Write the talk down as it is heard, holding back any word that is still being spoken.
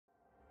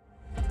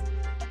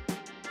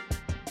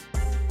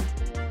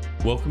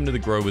Welcome to the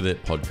Grow With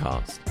It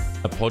podcast,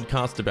 a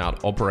podcast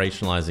about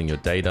operationalizing your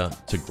data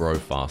to grow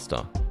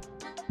faster.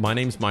 My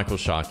name's Michael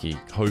Sharkey,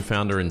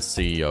 co-founder and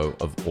CEO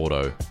of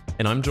Auto,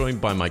 and I'm joined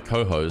by my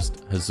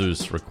co-host,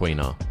 Jesus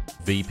Requena,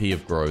 VP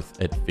of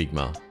Growth at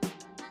Figma.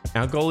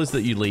 Our goal is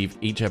that you leave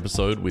each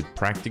episode with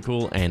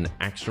practical and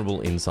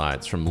actionable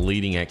insights from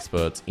leading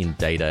experts in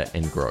data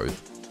and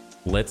growth.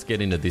 Let's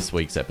get into this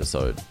week's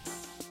episode.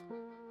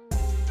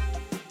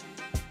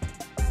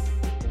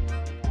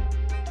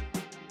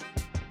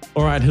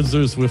 All right,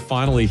 Jesus, we're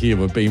finally here.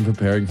 We've been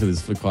preparing for this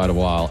for quite a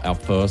while. Our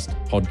first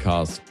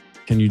podcast.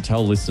 Can you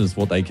tell listeners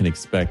what they can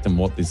expect and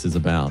what this is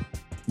about?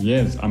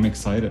 Yes, I'm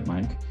excited,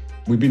 Mike.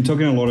 We've been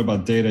talking a lot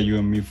about data, you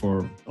and me,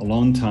 for a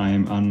long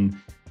time. And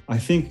I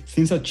think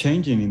things are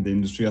changing in the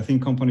industry. I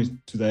think companies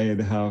today,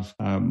 they have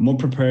more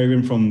prepared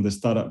even from the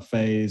startup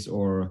phase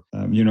or,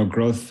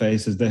 growth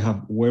phases. They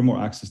have way more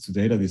access to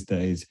data these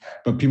days,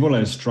 but people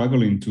are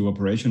struggling to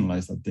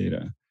operationalize that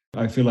data.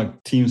 I feel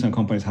like teams and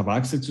companies have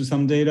access to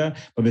some data,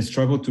 but they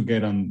struggle to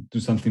get and do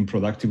something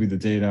productive with the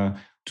data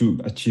to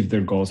achieve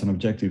their goals and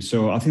objectives.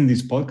 So I think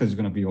this podcast is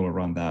going to be all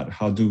around that.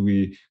 How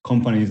do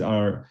companies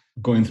are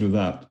going through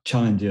that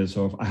challenges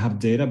of, I have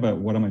data, but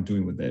what am I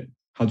doing with it?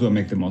 How do I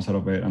make the most out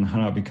of it? And how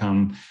do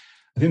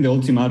I think the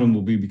ultimatum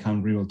will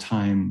become real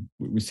time.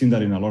 We've seen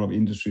that in a lot of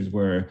industries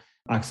where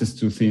access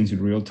to things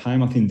in real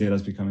time. I think data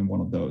is becoming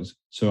one of those.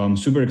 So I'm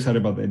super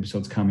excited about the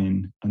episodes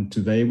coming. And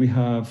today we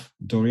have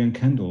Dorian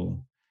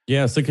Kendal.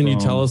 Yeah, so can you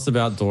tell us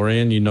about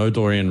Dorian? You know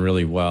Dorian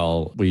really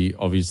well. We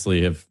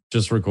obviously have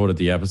just recorded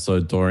the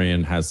episode.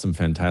 Dorian has some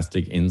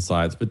fantastic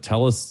insights, but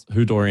tell us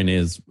who Dorian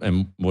is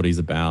and what he's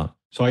about.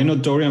 So I know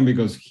Dorian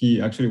because he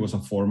actually was a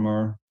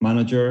former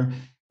manager.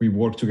 We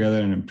worked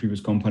together in a previous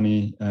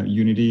company,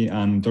 Unity,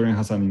 and Dorian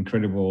has an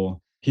incredible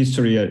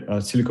history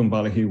at Silicon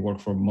Valley. He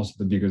worked for most of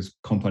the biggest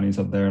companies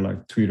out there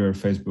like Twitter,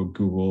 Facebook,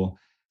 Google.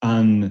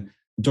 And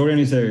Dorian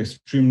is an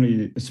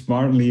extremely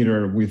smart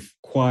leader with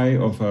quite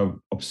of an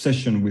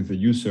obsession with the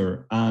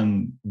user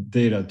and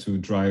data to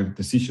drive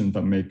decisions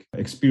that make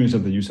experience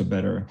of the user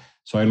better.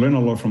 So I learned a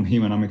lot from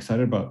him, and I'm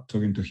excited about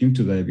talking to him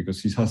today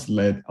because he has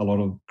led a lot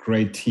of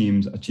great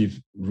teams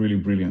achieve really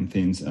brilliant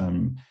things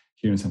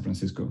here in San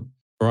Francisco.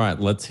 All right,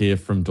 let's hear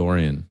from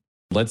Dorian.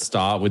 Let's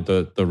start with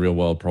the real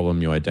world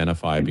problem you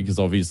identify, because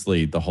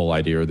obviously the whole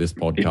idea of this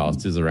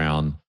podcast is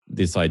around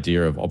this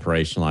idea of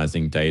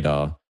operationalizing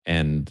data.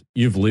 And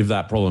you've lived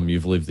that problem,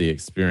 you've lived the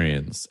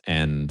experience.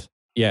 And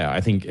yeah, I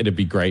think it'd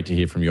be great to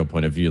hear from your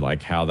point of view,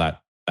 like how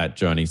that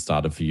journey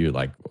started for you.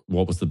 Like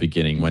what was the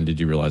beginning? When did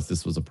you realize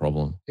this was a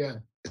problem? Yeah.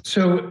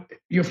 So,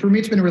 for me,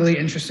 it's been a really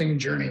interesting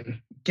journey,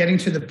 getting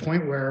to the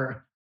point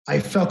where I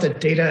felt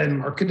that data and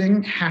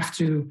marketing have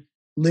to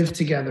live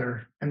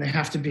together and they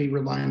have to be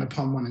reliant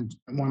upon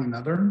one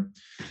another.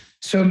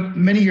 So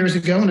many years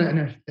ago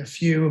and a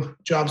few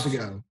jobs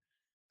ago,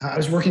 I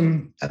was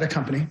working at a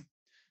company,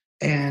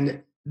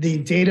 and the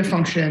data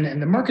function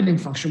and the marketing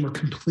function were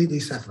completely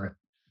separate.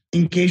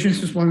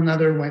 Engagements with one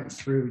another went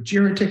through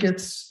Jira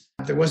tickets.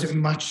 There wasn't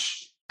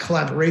much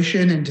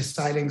collaboration in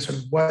deciding sort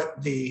of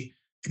what the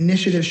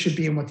initiatives should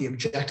be and what the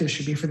objectives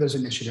should be for those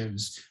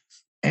initiatives.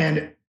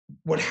 And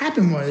what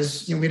happened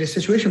was, we had a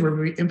situation where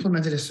we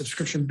implemented a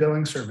subscription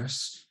billing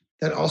service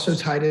that also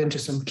tied into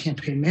some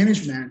campaign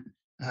management,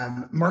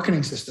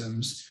 marketing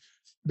systems.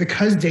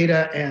 Because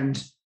data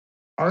and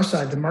our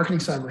side, the marketing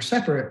side, were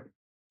separate,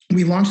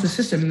 we launched the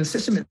system, and the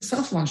system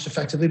itself launched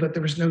effectively, but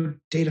there was no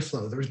data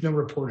flow. There was no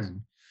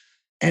reporting.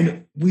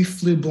 And we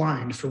flew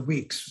blind for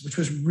weeks, which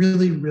was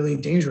really, really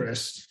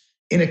dangerous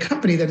in a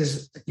company that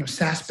is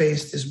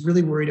SaaS-based, is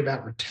really worried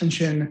about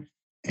retention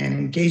and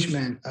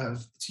engagement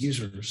of its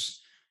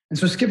users. And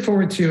so skip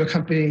forward to a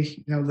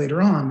company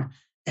later on,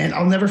 and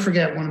I'll never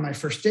forget one of my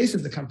first days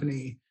at the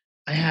company.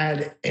 I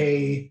had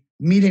a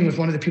meeting with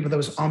one of the people that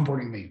was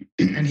onboarding me,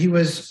 and he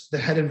was the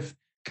head of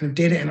kind of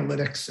data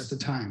analytics at the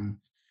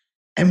time.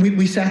 And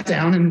we sat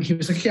down, and he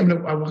was like, "Okay,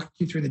 I'll walk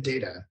you through the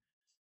data."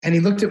 And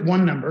he looked at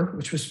one number,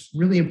 which was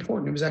really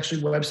important. It was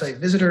actually website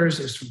visitors.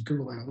 It was from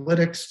Google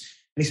Analytics.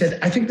 And he said,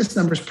 "I think this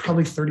number is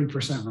probably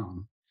 30%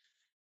 wrong."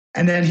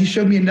 And then he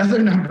showed me another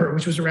number,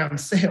 which was around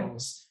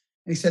sales.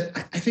 And he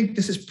said, I think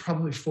this is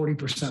probably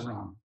 40%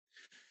 wrong."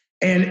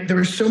 And there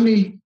were so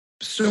many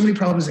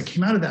problems that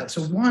came out of that.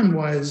 So one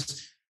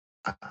was,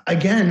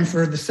 again,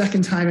 for the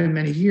second time in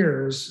many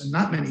years,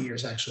 not many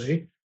years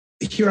actually,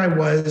 here I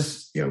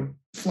was,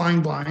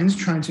 flying blinds,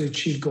 trying to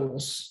achieve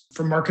goals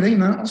for marketing,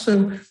 and then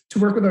also to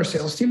work with our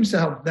sales teams to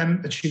help them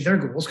achieve their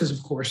goals, because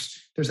of course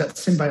there's that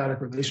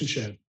symbiotic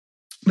relationship.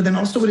 But then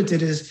also what it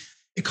did is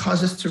it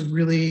caused us to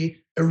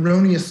really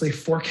erroneously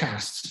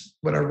forecast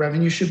what our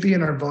revenue should be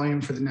and our volume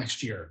for the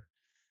next year.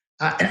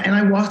 And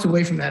I walked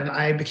away from that, and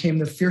I became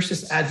the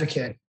fiercest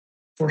advocate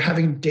for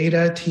having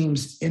data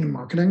teams in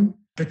marketing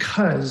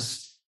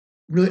because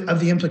really of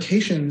the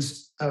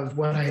implications of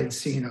what I had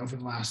seen over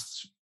the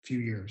last few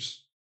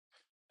years.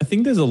 I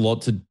think there's a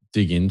lot to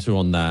dig into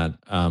on that.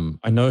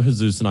 I know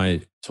Jesus and I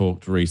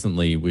talked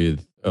recently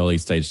with early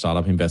stage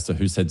startup investor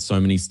who said so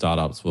many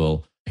startups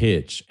will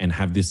pitch and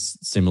have this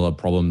similar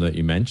problem that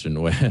you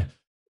mentioned where,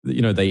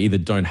 they either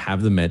don't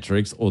have the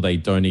metrics or they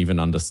don't even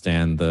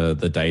understand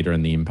the data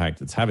and the impact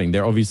it's having.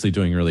 They're obviously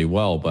doing really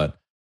well, but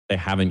they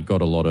haven't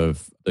got a lot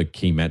of the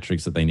key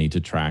metrics that they need to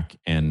track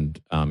and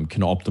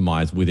can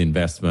optimize with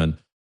investment,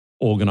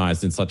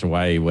 organized in such a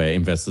way where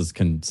investors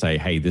can say,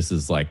 hey, this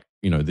is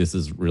this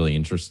is really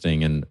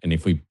interesting. And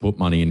if we put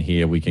money in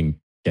here, we can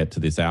get to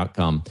this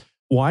outcome.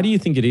 Why do you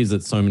think it is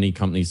that so many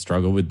companies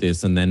struggle with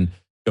this and then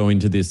go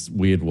into this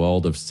weird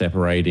world of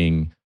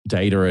separating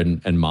data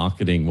and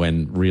marketing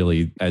when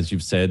really, as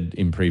you've said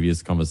in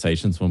previous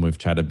conversations when we've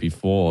chatted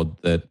before,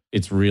 that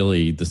it's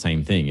really the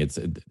same thing.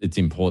 It's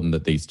important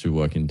that these two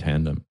work in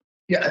tandem.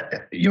 Yeah,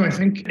 I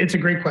think it's a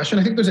great question.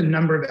 I think there's a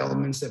number of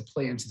elements that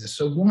play into this.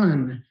 So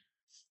one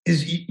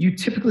is you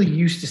typically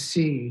used to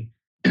see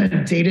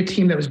a data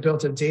team that was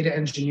built of data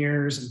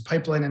engineers and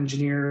pipeline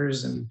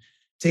engineers and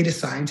data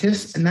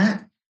scientists, and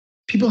that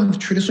people have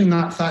traditionally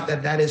not thought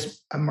that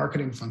is a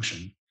marketing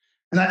function.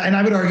 And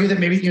I would argue that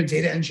maybe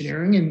data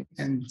engineering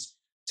and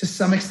to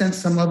some extent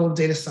some level of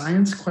data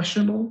science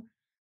questionable,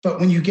 but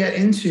when you get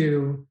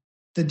into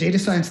the data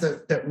science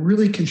that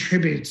really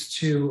contributes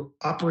to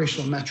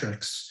operational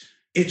metrics,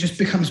 it just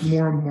becomes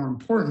more and more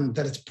important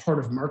that it's part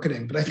of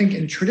marketing. But I think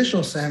in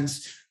traditional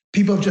sense,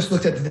 people have just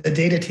looked at the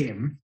data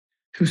team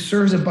who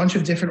serves a bunch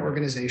of different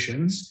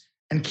organizations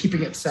and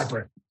keeping it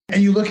separate.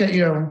 And you look at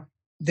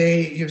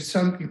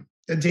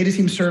the data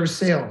team serves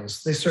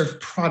sales, they serve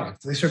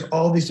product, they serve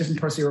all these different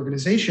parts of the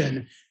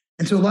organization.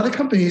 And so a lot of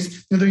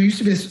companies, there used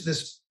to be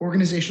this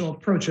organizational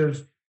approach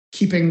of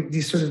keeping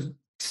these sort of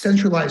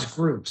centralized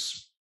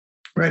groups,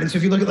 right? And so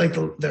if you look at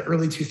the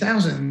early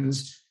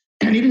 2000s,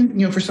 and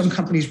even for some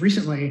companies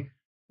recently,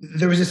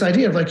 there was this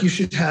idea of you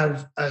should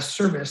have a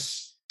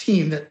service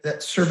team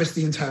that service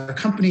the entire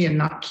company and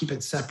not keep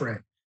it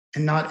separate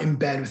and not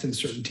embed within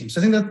certain teams.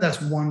 So I think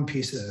that's one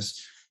piece of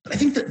this. But I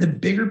think that the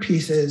bigger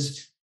piece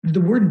is the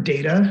word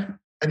data,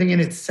 I think in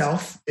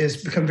itself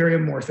is become very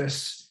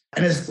amorphous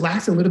and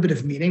lacks a little bit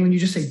of meaning when you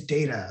just say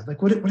data.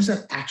 What does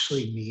that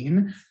actually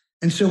mean?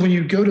 And so when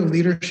you go to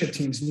leadership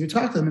teams and you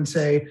talk to them and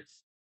say,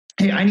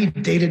 hey, I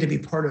need data to be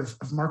part of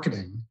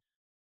marketing,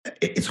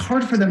 it's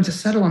hard for them to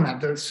settle on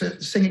that. They're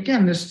saying,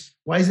 again,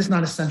 why is this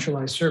not a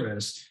centralized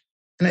service?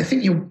 And I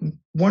think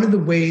one of the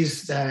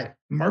ways that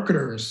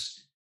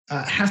marketers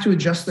have to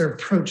adjust their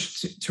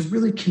approach to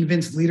really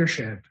convince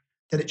leadership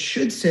that it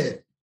should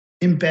sit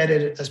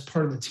embedded as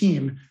part of the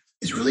team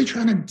is really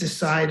trying to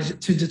decide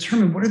to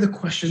determine what are the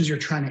questions you're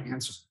trying to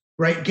answer,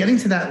 right? Getting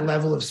to that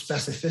level of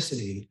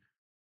specificity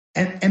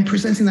and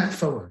presenting that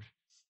forward.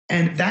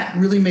 And that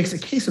really makes a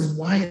case of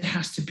why it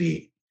has to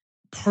be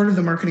part of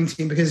the marketing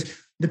team, because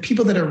the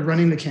people that are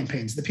running the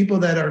campaigns, the people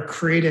that are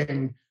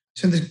creating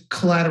the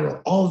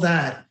collateral, all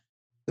that,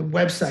 the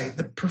website,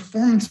 the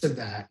performance of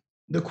that,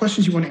 the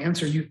questions you want to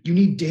answer, you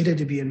need data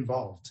to be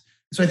involved.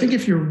 So I think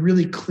if you're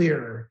really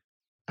clear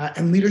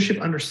and leadership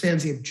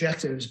understands the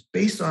objectives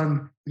based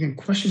on, again,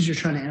 questions you're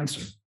trying to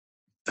answer,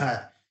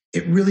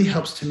 it really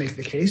helps to make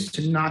the case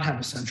to not have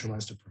a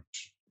centralized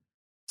approach.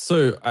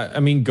 So, I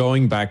mean,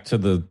 going back to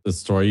the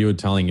story you were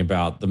telling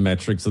about the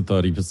metrics are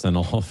 30%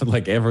 off,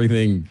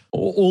 everything,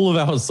 all of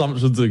our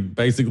assumptions are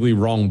basically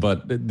wrong,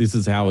 but this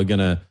is how we're going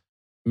to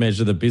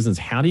measure the business.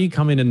 How do you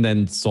come in and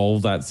then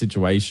solve that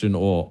situation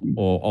or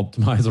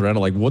optimize around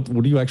it? What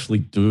do you actually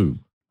do?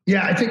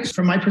 Yeah, I think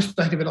from my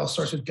perspective, it all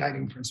starts with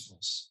guiding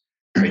principles.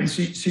 Right?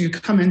 So you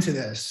come into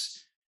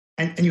this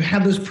and you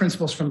have those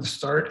principles from the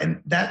start,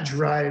 and that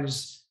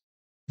drives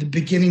the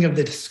beginning of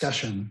the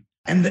discussion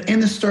and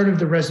the start of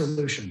the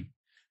resolution.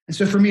 And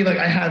so for me,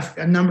 I have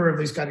a number of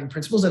these guiding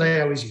principles that I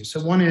always use.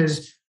 So one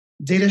is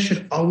data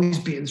should always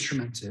be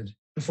instrumented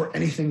before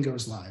anything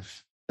goes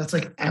live. That's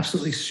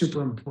absolutely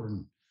super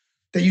important.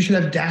 That you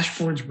should have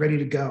dashboards ready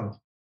to go,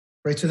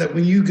 right? So that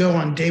when you go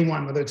on day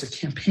one, whether it's a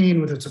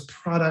campaign, whether it's a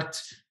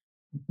product,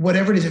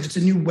 whatever it is, if it's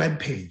a new web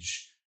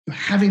page,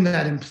 having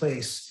that in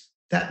place,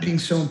 that being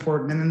so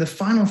important. And then the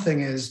final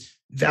thing is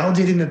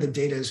validating that the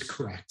data is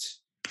correct.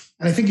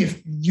 And I think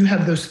if you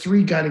have those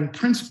three guiding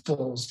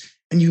principles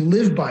and you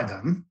live by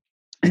them,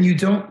 and you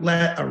don't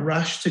let a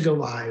rush to go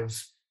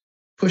live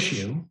push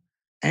you,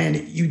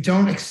 and you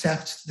don't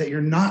accept that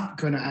you're not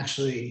going to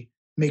actually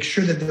make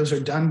sure that those are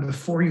done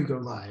before you go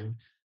live,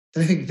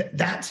 then I think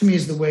that to me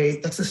is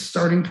that's the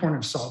starting point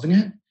of solving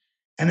it.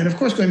 And then, of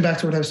course, going back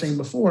to what I was saying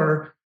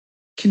before,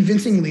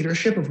 convincing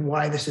leadership of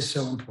why this is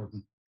so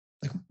important,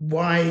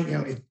 why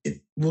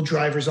it will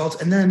drive results,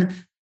 and then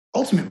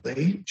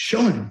ultimately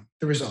showing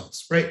the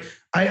results, right?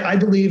 I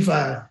believe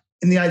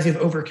in the idea of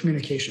over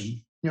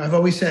communication. I've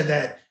always said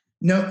that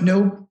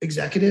no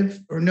executive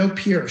or no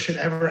peer should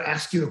ever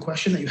ask you a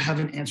question that you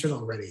haven't answered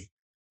already.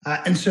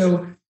 And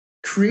so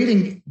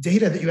creating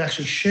data that you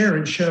actually share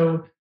and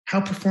show how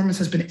performance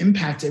has been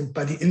impacted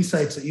by the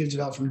insights that you've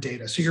developed from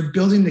data. So you're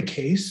building the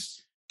case.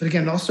 But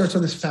again, it all starts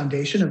on this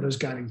foundation of those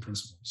guiding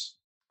principles.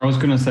 I was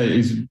going to say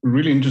it's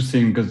really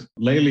interesting because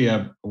lately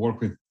I've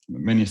worked with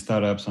many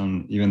startups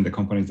and even the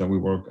companies that we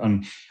work.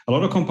 And a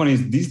lot of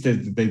companies these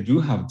days, they do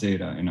have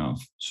data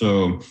enough.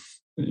 So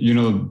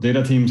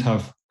data teams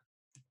have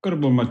got a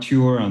more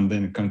mature and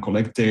then can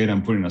collect data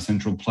and put it in a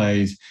central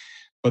place.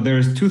 But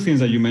there's two things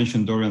that you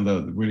mentioned, Dorian, that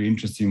are really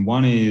interesting.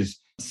 One is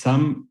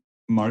some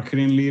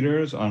marketing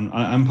leaders, and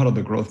I'm part of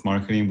the growth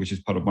marketing, which is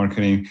part of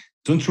marketing,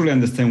 don't truly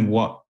understand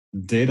what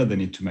data they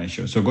need to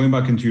measure. So going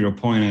back into your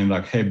point and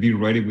like, hey, be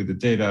ready with the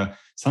data.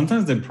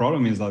 Sometimes the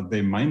problem is that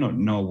they might not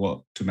know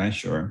what to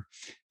measure.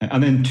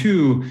 And then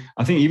two,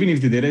 I think even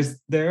if the data is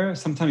there,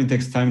 sometimes it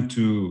takes time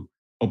to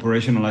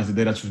operationalize the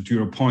data. To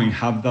your point,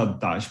 have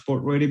that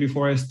dashboard ready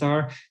before I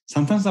start.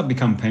 Sometimes that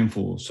becomes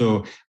painful.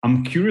 So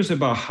I'm curious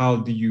about how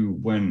do you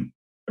went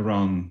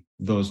around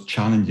those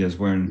challenges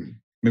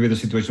when maybe the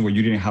situation where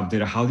you didn't have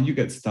data, how did you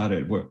get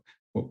started? What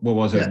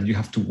was it? Do you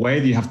have to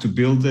wait? Do you have to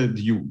build it?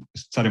 Do you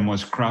start more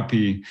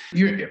scrappy?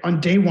 On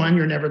day one,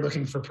 you're never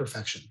looking for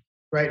perfection,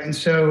 right? And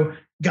so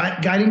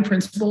guiding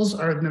principles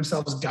are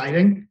themselves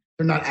guiding.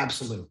 They're not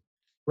absolute,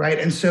 right?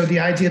 And so the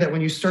idea that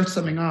when you start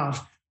something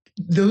off,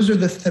 those are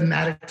the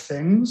thematic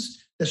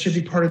things that should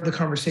be part of the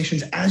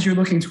conversations as you're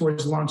looking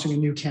towards launching a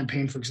new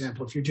campaign. For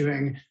example, if you're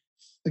doing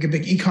like a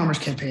big e-commerce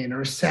campaign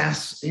or a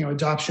SaaS,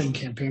 adoption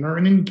campaign or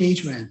an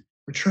engagement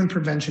or churn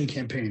prevention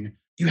campaign,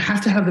 you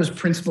have to have those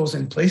principles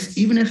in place,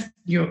 even if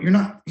you're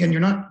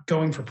not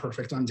going for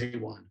perfect on day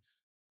one.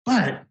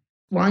 But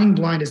flying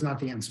blind is not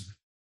the answer,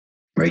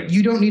 right?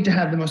 You don't need to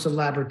have the most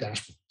elaborate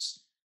dashboards.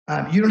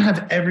 You don't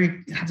have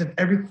every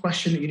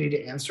question that you need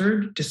to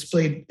answer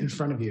displayed in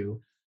front of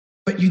you,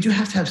 but you do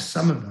have to have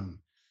some of them,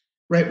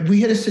 right?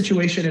 We had a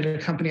situation at a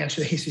company,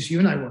 actually, Jesus, you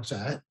and I worked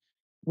at,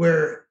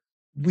 where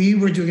we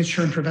were doing a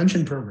churn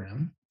prevention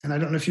program. And I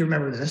don't know if you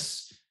remember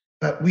this,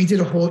 but we did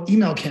a whole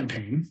email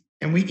campaign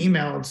and we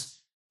emailed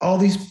all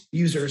these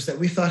users that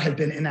we thought had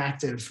been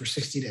inactive for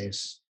 60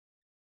 days.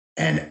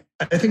 And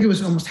I think it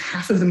was almost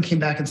half of them came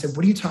back and said,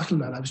 what are you talking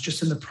about? I was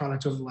just in the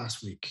product over the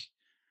last week.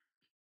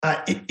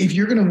 If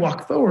you're going to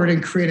walk forward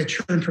and create a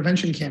churn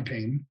prevention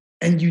campaign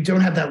and you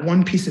don't have that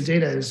one piece of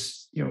data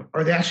is,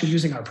 are they actually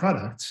using our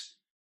product?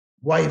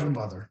 Why even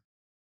bother,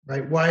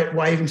 right?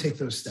 Why even take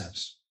those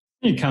steps?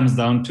 It comes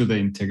down to the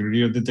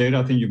integrity of the data.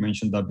 I think you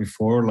mentioned that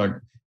before, like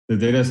the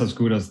data is as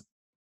good as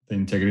the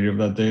integrity of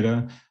that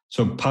data.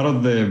 So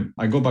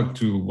I go back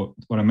to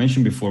what I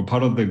mentioned before,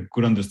 part of the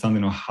good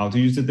understanding of how to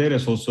use the data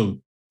is also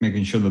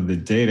making sure that the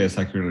data is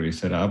accurately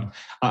set up.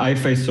 I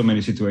faced so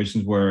many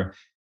situations where,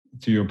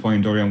 to your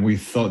point, Dorian, we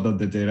thought that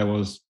the data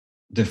was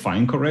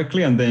defined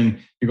correctly. And then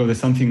you go, there's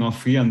something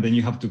off here. And then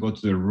you have to go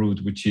to the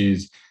root, which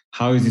is,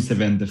 how is this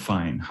event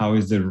defined? How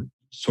is the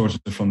source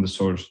from the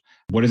source?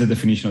 What is the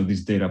definition of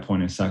this data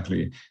point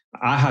exactly?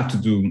 I had to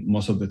do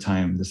most of the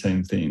time the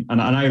same thing.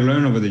 And I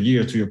learned over the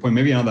years, to your point,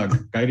 maybe another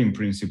guiding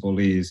principle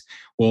is,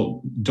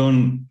 well,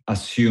 don't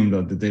assume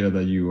that the data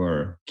that you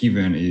are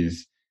given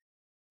is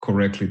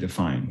correctly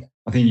defined.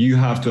 I think you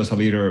have to, as a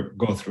leader,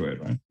 go through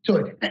it, right?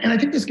 Totally. And I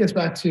think this gets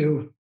back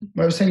to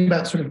what I was saying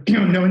about sort of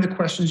knowing the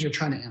questions you're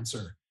trying to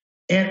answer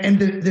and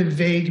the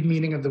vague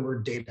meaning of the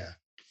word data.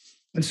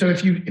 And so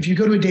if you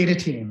go to a data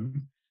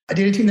team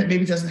that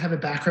maybe doesn't have a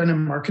background in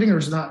marketing or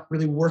is not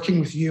really working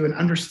with you and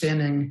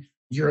understanding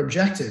your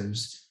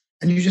objectives,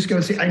 and you just go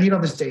and say, I need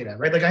all this data,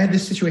 right? Like I had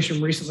this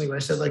situation recently where I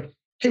said like,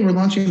 hey, we're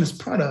launching this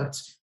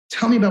product.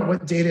 Tell me about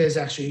what data is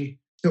actually,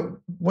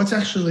 what's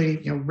actually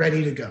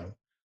ready to go.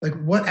 Like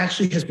what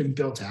actually has been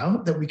built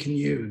out that we can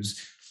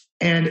use.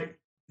 And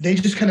they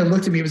just kind of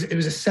looked at me. It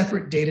was a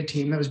separate data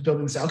team that was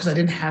building this out because I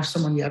didn't have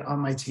someone yet on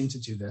my team to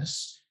do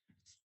this.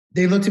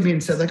 They looked at me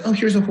and said like, oh,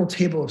 here's a whole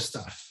table of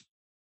stuff.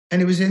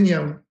 And it was in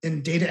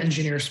data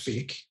engineer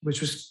speak, which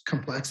was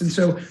complex. And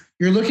so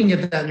you're looking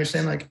at that and you're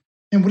saying like,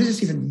 and what does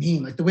this even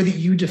mean? Like the way that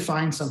you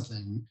define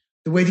something,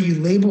 the way that you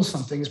label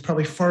something is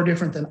probably far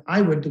different than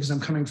I would because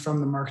I'm coming from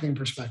the marketing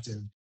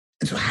perspective.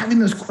 And so having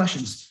those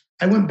questions,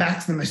 I went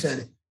back to them. I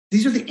said,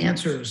 these are the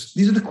answers.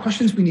 These are the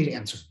questions we need to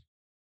answer.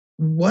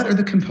 What are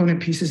the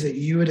component pieces that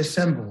you would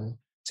assemble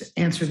to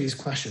answer these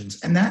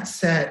questions? And that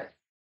set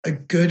a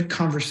good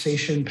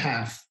conversation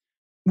path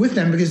with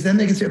them because then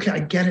they can say, okay, I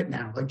get it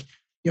now. Like,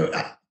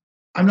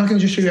 I'm not going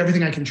to just show you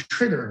everything I can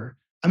trigger.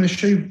 I'm going to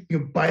show you,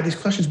 by these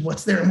questions,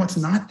 what's there and what's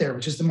not there,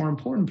 which is the more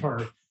important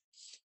part.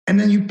 And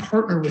then you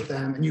partner with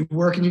them and you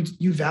work and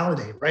you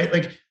validate, right?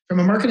 Like from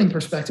a marketing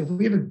perspective,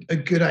 we have a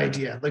good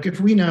idea. Like if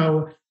we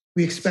know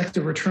we expect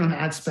a return on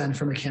ad spend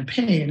from a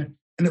campaign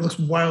and it looks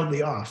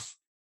wildly off,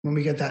 when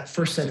we get that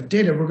first set of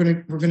data, we're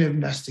going to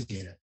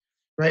investigate it,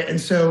 right? And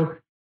so,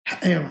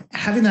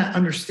 having that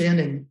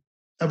understanding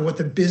of what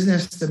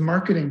the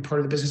marketing part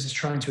of the business is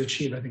trying to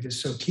achieve, I think is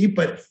so key.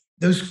 But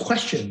those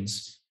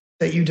questions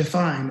that you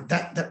define,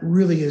 that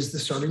really is the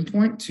starting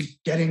point to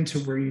getting to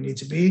where you need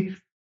to be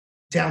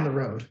down the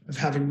road of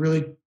having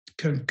really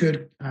kind of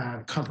good,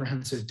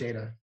 comprehensive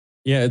data.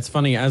 Yeah, it's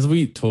funny. As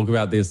we talk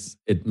about this,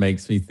 it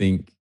makes me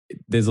think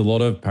there's a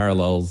lot of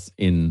parallels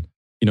in,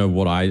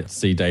 what I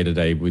see day to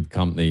day with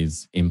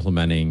companies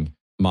implementing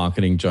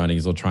marketing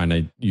journeys or trying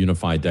to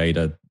unify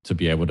data to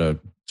be able to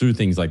do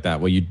things like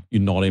that, where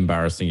you're not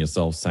embarrassing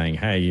yourself saying,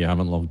 hey, you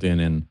haven't logged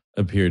in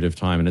a period of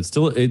time. And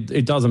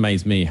it does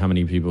amaze me how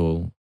many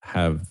people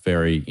have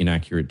very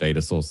inaccurate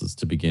data sources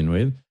to begin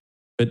with.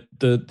 But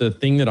the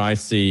thing that I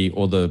see,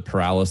 or the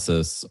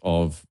paralysis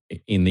of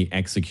in the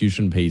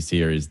execution piece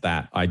here, is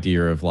that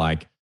idea of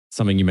like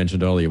something you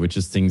mentioned earlier, which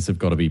is things have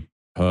got to be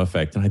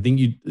perfect. And I think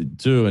you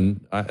do,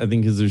 and I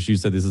think as you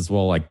said this as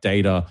well, like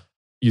data,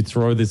 you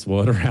throw this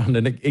word around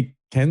and it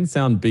can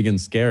sound big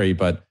and scary,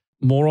 but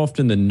more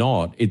often than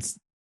not, it's,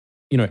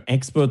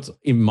 experts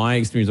in my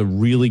experience are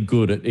really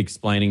good at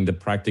explaining the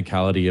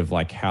practicality of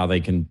like how they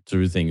can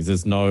do things.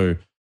 There's no,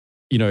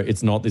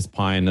 it's not this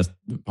pie in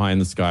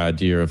the sky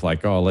idea of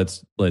like, oh,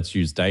 let's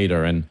use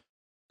data. And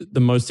the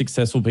most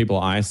successful people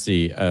I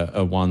see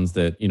are ones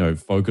that,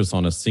 focus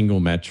on a single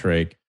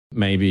metric.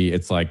 Maybe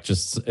it's like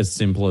just as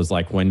simple as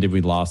like, when did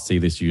we last see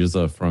this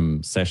user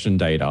from session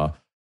data?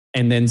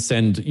 And then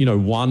send,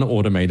 one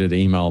automated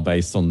email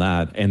based on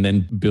that and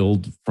then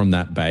build from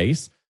that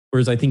base.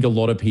 Whereas I think a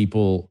lot of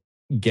people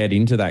get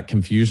into that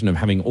confusion of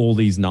having all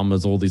these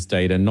numbers, all this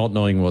data, not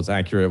knowing what's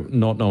accurate,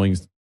 not knowing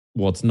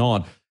what's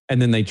not.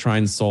 And then they try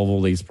and solve all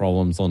these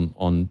problems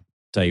on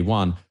day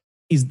one.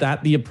 Is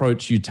that the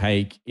approach you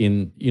take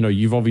in,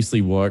 you've obviously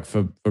worked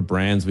for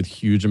brands with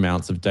huge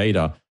amounts of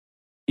data.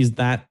 Is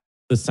that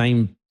the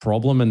same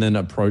problem and then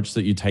approach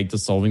that you take to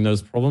solving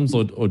those problems?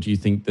 Or do you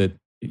think that,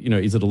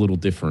 is it a little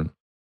different?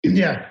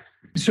 Yeah.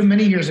 So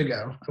many years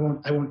ago,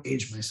 I won't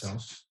age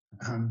myself,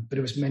 but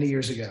it was many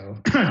years ago,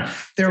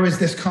 there was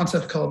this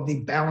concept called the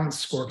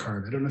balanced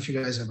scorecard. I don't know if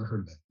you guys ever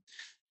heard of it.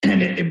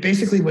 And it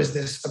basically was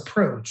this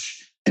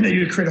approach, and that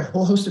you would create a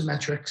whole host of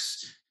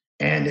metrics.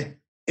 And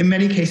in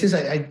many cases,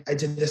 I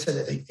did this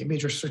at a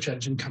major search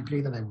engine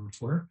company that I worked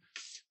for,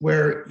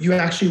 where you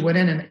actually went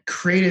in and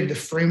created the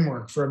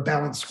framework for a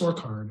balanced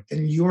scorecard,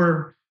 and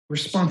your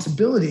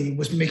responsibility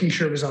was making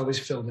sure it was always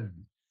filled in.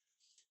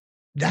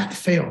 That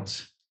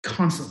failed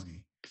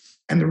constantly.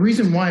 And the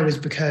reason why was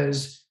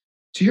because,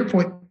 to your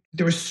point,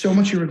 there was so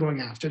much you were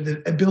going after.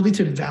 The ability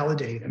to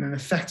validate in an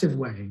effective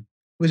way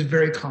was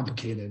very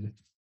complicated.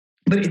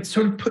 But it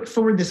sort of put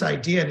forward this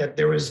idea that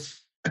there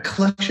was a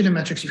collection of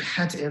metrics you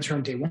had to answer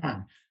on day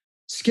one.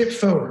 Skip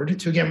forward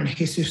to, again, when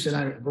Jesus and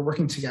I were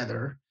working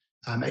together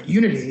at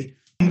Unity,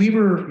 we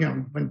were,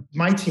 when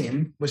my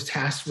team was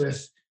tasked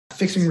with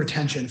fixing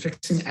retention,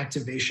 fixing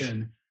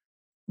activation,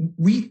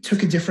 we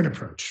took a different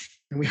approach.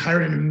 And we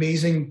hired an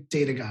amazing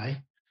data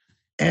guy.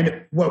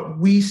 And what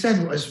we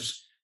said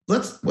was,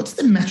 what's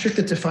the metric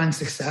that defines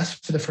success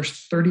for the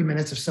first 30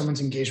 minutes of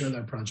someone's engagement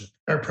with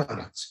our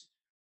products?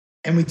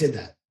 And we did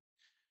that.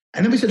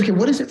 And then we said, okay,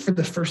 what is it for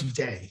the first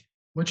day?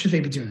 What should they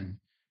be doing?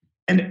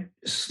 And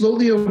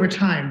slowly over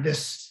time,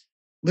 this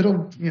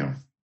little,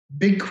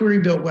 big query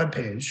built web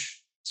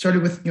page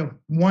started with,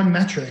 one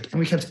metric, and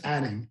we kept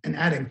adding and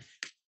adding.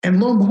 And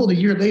lo and behold, a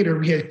year later,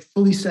 we had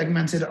fully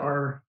segmented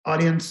our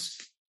audience.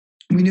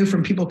 We knew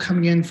from people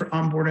coming in for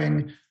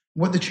onboarding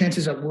what the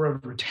chances were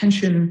of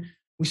retention.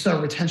 We saw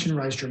retention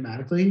rise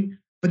dramatically,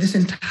 but this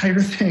entire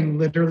thing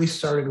literally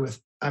started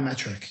with a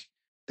metric.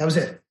 That was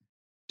it.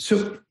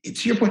 So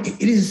to your point,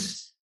 it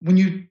is, when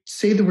you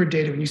say the word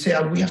data, when you say,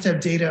 oh, we have to have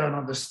data on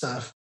all this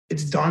stuff,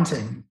 it's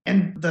daunting.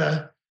 And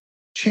the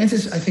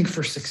chances, I think,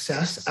 for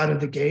success out of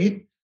the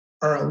gate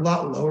are a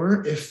lot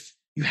lower if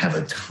you have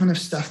a ton of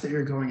stuff that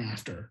you're going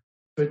after.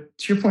 But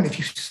to your point, if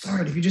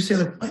you just say,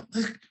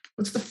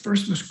 what's the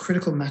first most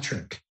critical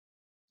metric?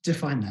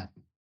 Define that,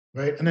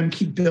 right? And then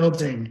keep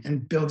building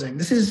and building.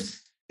 These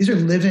are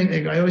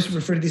living, I always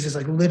refer to these as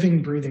like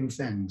living, breathing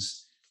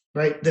things,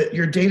 right? That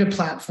your data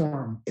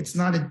platform, it's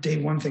not a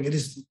day one thing. It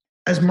is,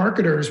 as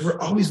marketers, we're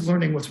always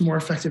learning what's more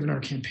effective in our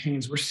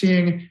campaigns. We're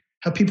seeing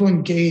how people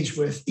engage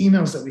with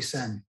emails that we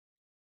send,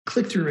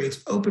 click-through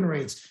rates, open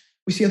rates.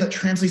 We see how that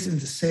translates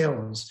into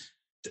sales.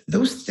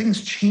 Those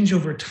things change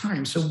over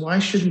time. So why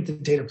shouldn't the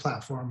data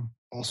platform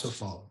also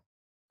follow?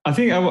 I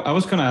think I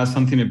was going to ask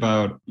something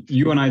about,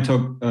 you and I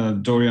talked,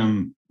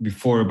 Dorian,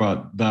 before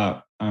about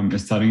that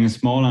starting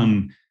small,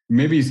 and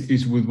maybe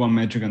it's with one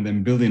metric and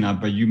then building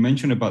up, but you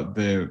mentioned about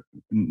the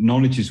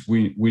knowledge is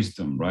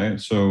wisdom, right?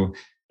 So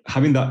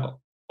having that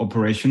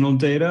operational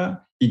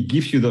data, it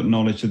gives you that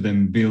knowledge to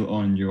then build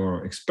on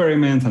your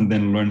experiments and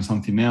then learn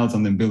something else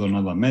and then build on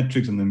other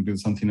metrics and then build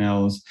something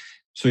else.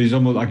 So it's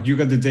almost like you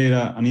got the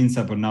data and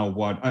insight, but now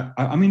what?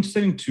 I'm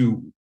interested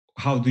into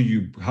how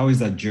is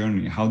that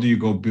journey? How do you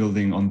go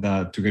building on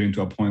that to get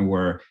into a point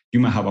where you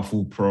might have a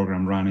full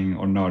program running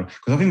or not?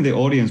 Because I think the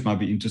audience might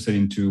be interested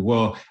into,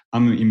 well,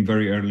 I'm in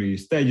very early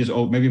stages,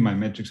 or maybe my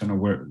metrics are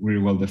not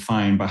really well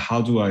defined, but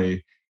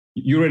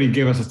you already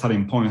gave us a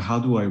starting point. How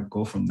do I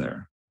go from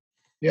there?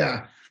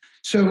 Yeah.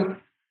 So,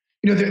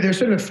 there's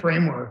sort of a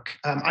framework.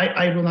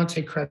 I will not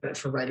take credit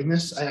for writing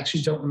this. I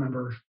actually don't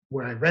remember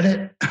where I read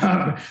it.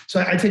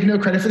 So I take no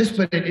credit for this,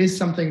 but it is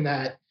something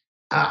that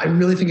I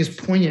really think is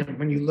poignant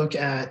when you look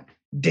at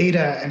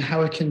data and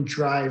how it can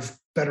drive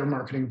better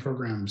marketing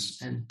programs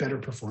and better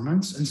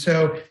performance. And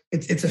so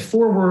it's a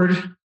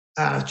 4-word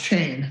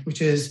chain,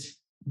 which is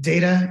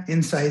data,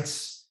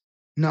 insights,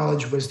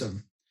 knowledge,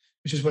 wisdom,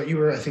 which is what you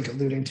were, I think,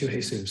 alluding to,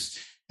 Jesus.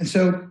 And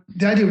so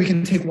the idea, we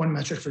can take one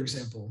metric, for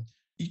example,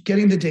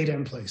 getting the data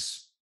in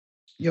place.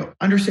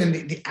 understand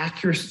the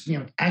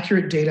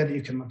accurate data that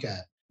you can look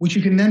at, which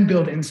you can then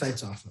build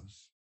insights off of,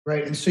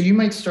 right? And so you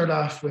might start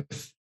off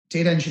with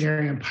data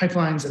engineering and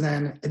pipelines, and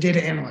then a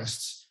data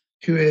analyst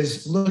who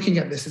is looking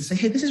at this and saying,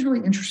 hey, this is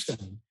really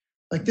interesting.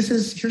 Like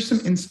here's some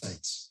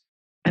insights.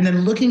 And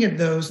then looking at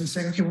those and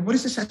saying, okay, well, what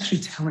is this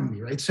actually telling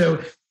me, right?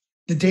 So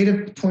the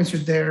data points are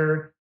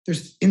there.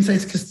 There's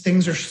insights because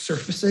things are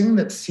surfacing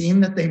that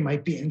seem that they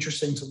might be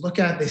interesting to look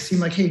at. They seem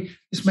like, hey,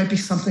 this might be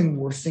something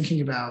worth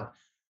thinking about,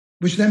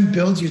 which then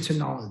builds you to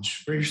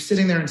knowledge, where you're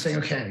sitting there and saying,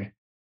 okay,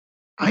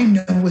 I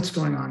know what's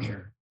going on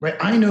here, right?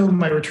 I know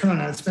my return on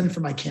ad spend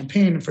for my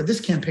campaign, for this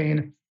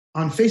campaign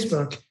on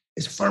Facebook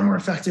is far more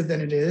effective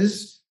than it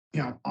is,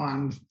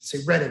 on say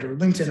Reddit or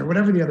LinkedIn or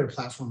whatever the other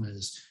platform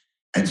is.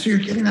 And so you're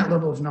getting that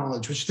level of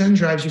knowledge, which then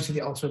drives you to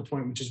the ultimate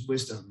point, which is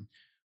wisdom,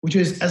 which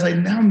is as I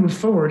now move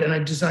forward and I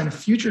design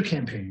future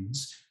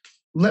campaigns,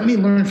 let me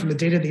learn from the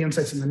data, the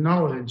insights, and the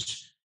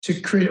knowledge to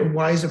create a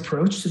wise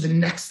approach to the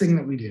next thing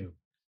that we do.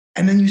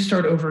 And then you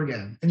start over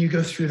again and you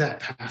go through that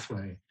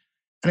pathway.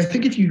 And I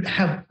think if you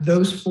have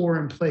those four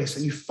in place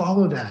and you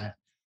follow that,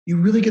 you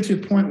really get to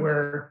a point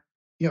where,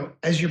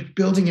 as you're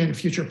building in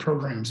future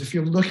programs, if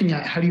you're looking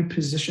at how do you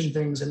position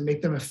things and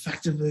make them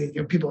effectively,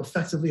 people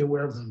effectively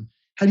aware of them,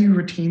 how do you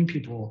retain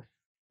people?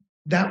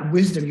 That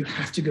wisdom, you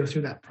have to go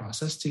through that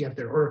process to get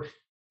there. Or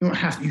you don't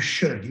have to,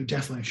 you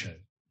definitely should.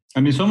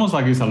 And it's almost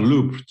like it's a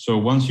loop. So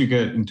once you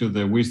get into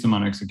the wisdom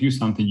and execute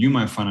something, you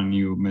might find a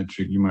new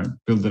metric, you might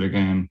build it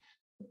again,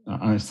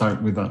 and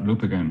start with that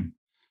loop again.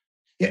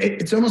 Yeah,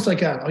 it's almost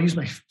like I'll use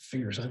my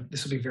fingers.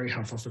 This will be very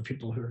helpful for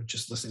people who are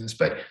just listening to this.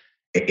 But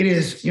it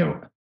is,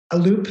 a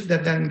loop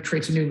that then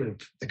creates a new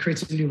loop, that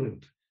creates a new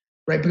loop,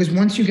 right? Because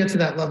once you get to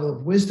that level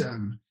of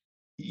wisdom,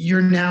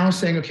 you're now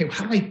saying, okay,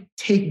 how do I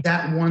take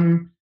that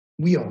one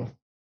wheel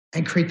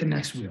and create the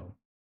next wheel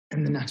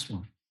and the next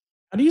one?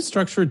 How do you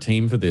structure a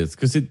team for this?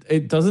 Because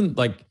it doesn't,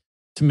 like,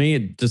 to me,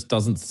 it just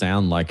doesn't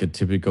sound like a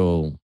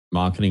typical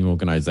marketing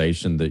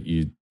organization that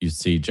you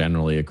see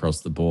generally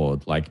across the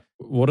board. Like,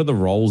 what are the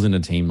roles in a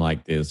team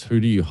like this? Who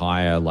do you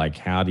hire? Like,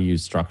 how do you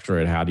structure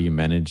it? How do you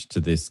manage to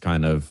this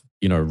kind of,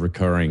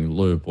 recurring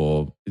loop,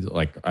 or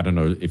like, I don't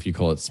know if you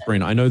call it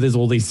sprint. I know there's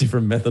all these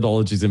different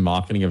methodologies in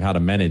marketing of how to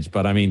manage,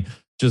 but I mean,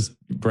 just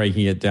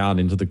breaking it down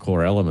into the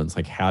core elements,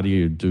 like how do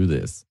you do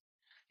this?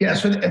 Yeah.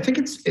 So I think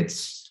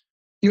it's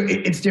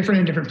different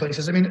in different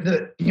places. I mean,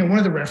 one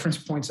of the reference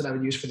points that I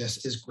would use for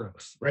this is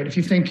growth, right? If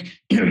you think,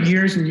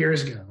 years and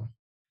years ago,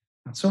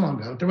 not so long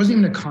ago, there wasn't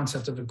even a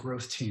concept of a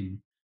growth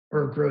team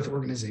or a growth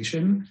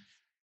organization.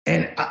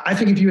 And I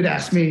think if you had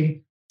asked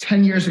me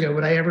 10 years ago,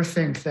 would I ever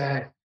think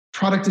that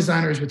product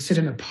designers would sit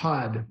in a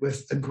pod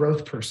with a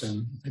growth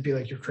person? I'd be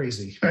like, you're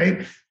crazy,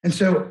 right? And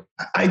so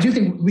I do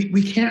think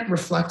we can't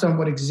reflect on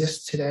what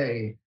exists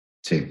today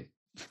to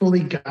fully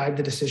guide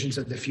the decisions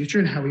of the future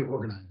and how we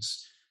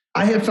organize.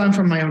 I have found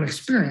from my own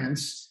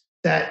experience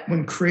that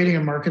when creating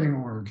a marketing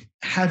org,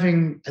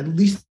 having at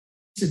least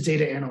a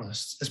data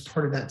analyst as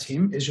part of that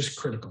team is just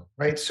critical,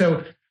 right?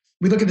 So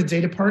we look at the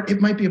data part,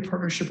 it might be a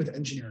partnership with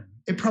engineering.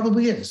 It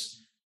probably is.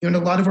 In a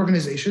lot of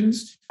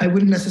organizations, I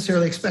wouldn't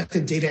necessarily expect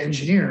a data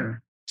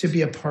engineer to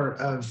be a part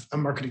of a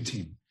marketing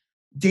team.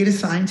 Data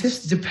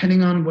scientists,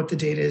 depending on what the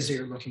data is that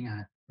you're looking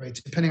at, right?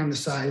 Depending on the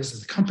size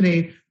of the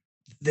company,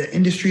 the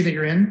industry that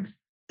you're in,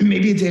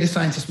 maybe a data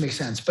scientist makes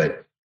sense.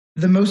 But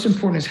the most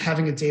important is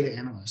having a data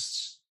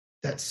analyst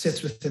that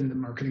sits within the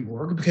marketing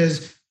org,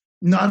 because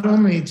not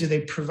only do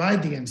they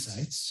provide the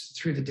insights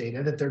through the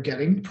data that they're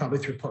getting, probably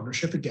through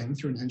partnership, again,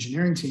 through an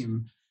engineering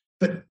team,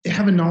 but they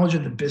have a knowledge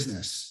of the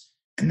business.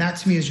 And that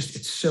to me is just,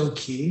 it's so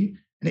key.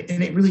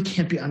 And it really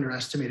can't be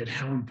underestimated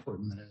how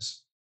important that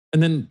is.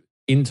 And then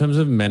in terms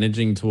of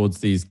managing towards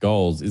these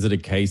goals, is it a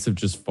case of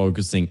just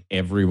focusing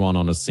everyone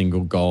on a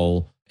single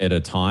goal at a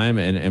time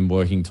and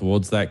working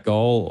towards that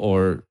goal?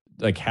 Or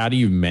like, how do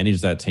you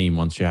manage that team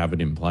once you have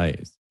it in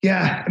place?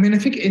 Yeah, I mean, I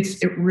think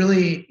it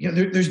really,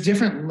 there's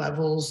different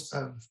levels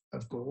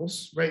of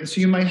goals, right? And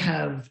so you might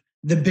have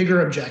the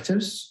bigger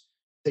objectives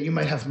that you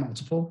might have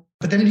multiple,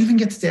 but then it even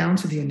gets down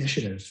to the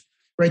initiative,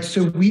 right?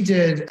 So we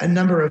did a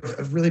number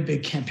of really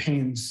big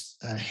campaigns,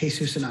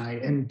 Jesus and I,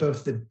 in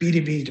both the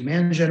B2B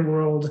demand gen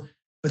world,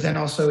 but then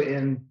also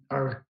in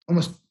our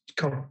almost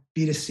called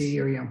B2C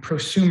or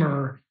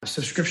prosumer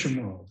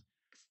subscription world.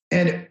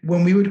 And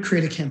when we would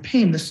create a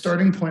campaign, the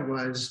starting point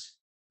was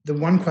the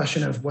one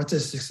question of, what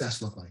does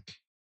success look like?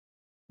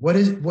 What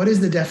is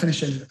the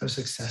definition of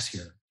success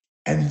here?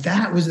 And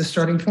that was the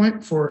starting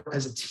point for,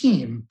 as a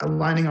team,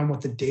 aligning on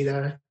what the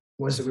data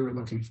was that we were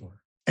looking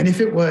for. And if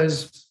it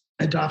was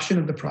adoption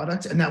of the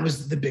product, and that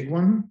was the big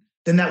one,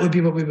 then that would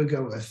be what we would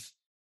go with.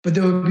 But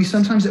there would be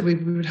sometimes that we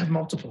would have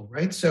multiple,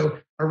 right? So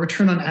our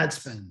return on ad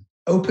spend,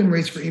 open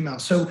rates for email.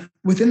 So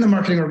within the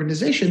marketing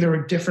organization, there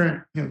were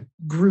different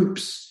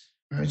groups,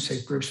 I would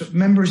say groups, but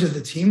members of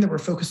the team that were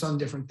focused on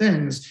different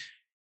things.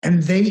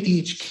 And they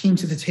each came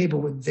to the table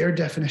with their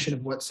definition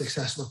of what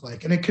success looked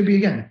like. And it could be,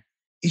 again,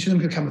 each of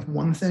them could come with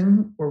one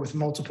thing or with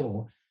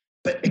multiple.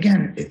 But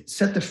again, it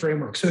set the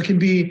framework. So it can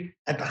be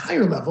at the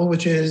higher level,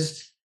 which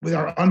is with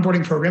our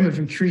onboarding program of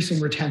increasing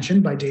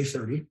retention by day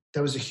 30.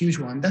 That was a huge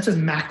one. That's a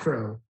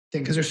macro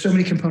thing because there's so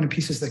many component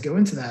pieces that go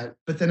into that.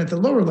 But then at the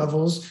lower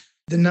levels,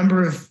 the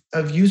number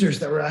of users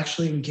that were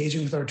actually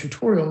engaging with our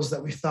tutorials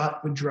that we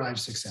thought would drive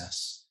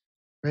success.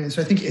 Right. And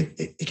so I think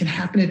it can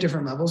happen at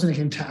different levels and it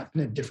can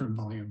happen at different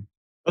volume.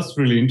 That's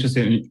really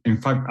interesting.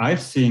 In fact, I've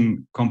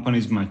seen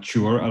companies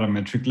mature at a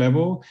metric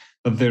level,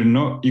 but they're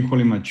not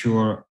equally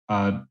mature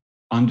at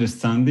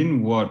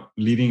understanding what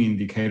leading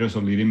indicators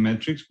or leading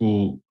metrics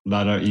will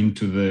ladder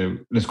into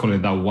the, let's call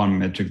it that one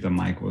metric that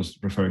Mike was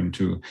referring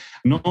to.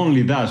 Not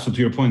only that, so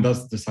to your point,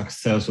 that's the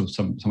success of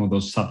some of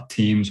those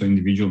sub-teams or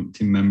individual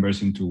team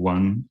members into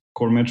one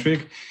core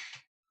metric,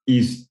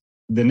 is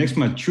the next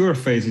mature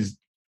phase is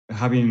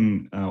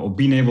having or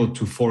being able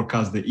to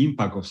forecast the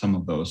impact of some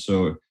of those.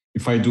 So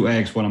if I do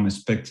X, what I'm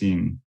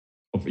expecting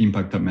of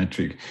impact that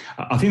metric.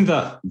 I think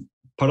that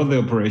part of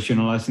the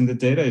operationalizing the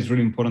data is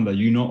really important, that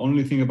you not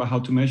only think about how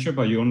to measure,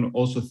 but you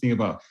also think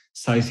about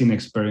sizing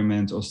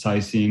experiments or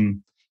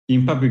sizing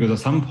impact, because at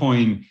some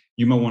point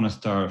you might want to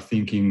start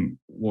thinking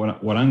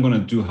what I'm going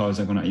to do, how is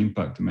that going to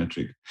impact the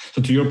metric?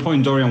 So to your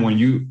point,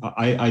 Dorian,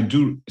 I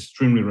do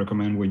extremely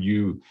recommend when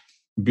you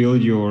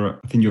build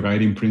your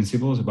guiding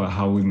principles about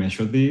how we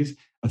measure these.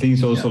 I think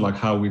it's also like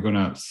how we're going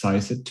to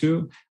size it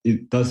too.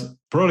 It does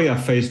probably a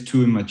phase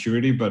 2 in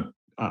maturity, but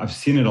I've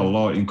seen it a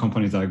lot in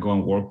companies that I go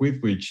and work with,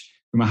 which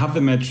we might have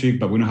the metric,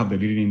 but we don't have the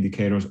leading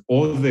indicators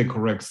or the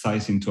correct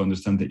sizing to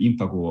understand the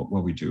impact of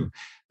what we do.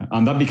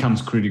 And that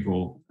becomes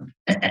critical.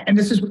 And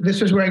this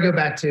is where I go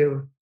back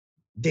to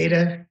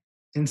data,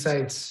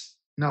 insights,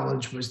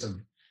 knowledge,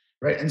 wisdom,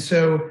 right? And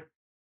so,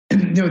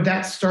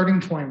 that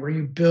starting point where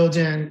you build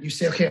in, you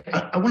say, okay,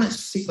 I want to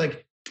see,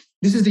 like,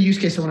 this is the use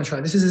case I want to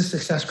try. This is the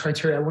success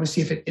criteria. I want to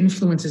see if it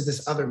influences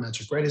this other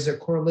metric, right? Is there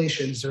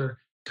correlations or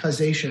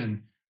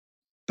causation?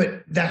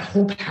 But that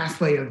whole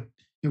pathway of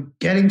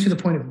getting to the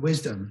point of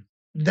wisdom,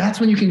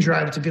 that's when you can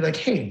drive to be like,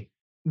 hey,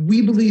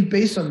 we believe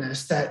based on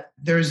this that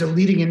there's a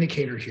leading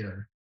indicator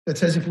here that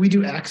says if we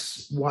do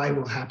X, Y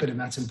will happen, and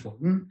that's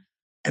important.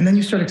 And then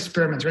you start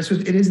experimenting, right? So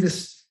it is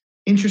this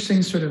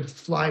interesting sort of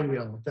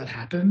flywheel that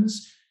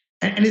happens.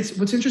 And it's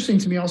what's interesting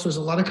to me also is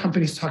a lot of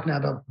companies talk now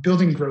about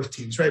building growth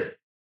teams, right?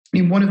 I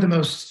mean, one of the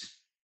most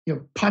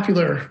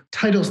popular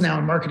titles now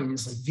in marketing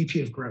is like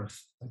VP of growth,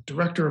 like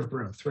director of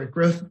growth, right?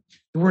 Growth,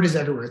 the word is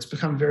everywhere. It's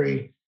become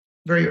very,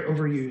 very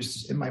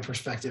overused in my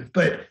perspective.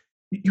 But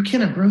you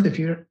can't have growth if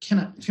you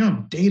don't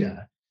have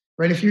data,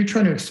 right? If you're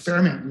trying to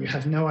experiment and you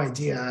have no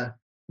idea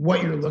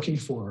what you're looking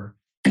for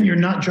and you're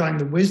not drawing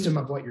the wisdom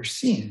of what you're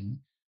seeing,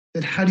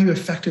 then how do you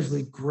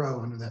effectively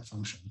grow under that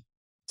function?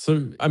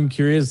 So I'm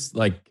curious,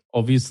 like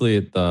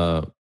obviously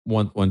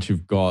once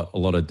you've got a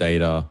lot of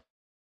data,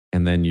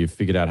 and then you've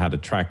figured out how to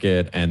track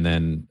it, and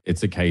then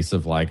it's a case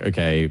of like,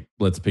 okay,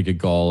 let's pick a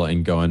goal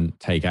and go and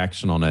take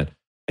action on it.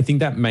 I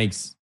think that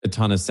makes a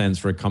ton of sense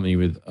for a company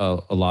with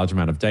a large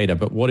amount of data.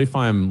 But what if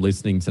I'm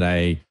listening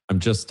today, I'm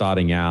just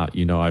starting out,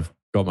 I've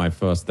got my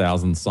first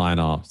 1,000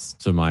 signups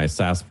to my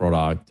SaaS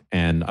product,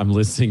 and I'm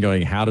listening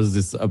going, how does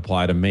this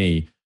apply to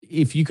me?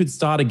 If you could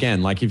start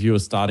again, like if you were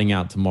starting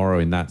out tomorrow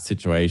in that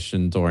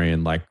situation,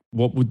 Dorian, like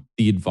what would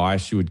the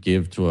advice you would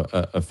give to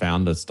a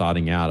founder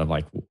starting out of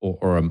like,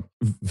 or a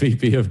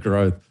VP of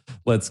growth,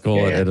 let's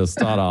call it, at a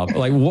startup?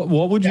 Like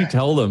what would you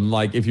tell them?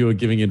 Like if you were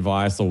giving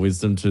advice or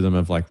wisdom to them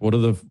of like, what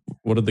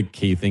are the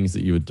key things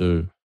that you would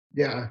do?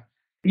 Yeah.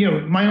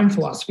 My own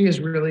philosophy is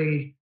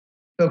really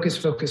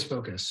focus.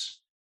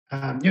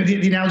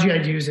 The analogy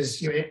I'd use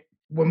is,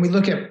 when we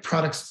look at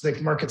products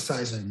like market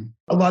sizing,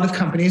 a lot of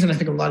companies, and I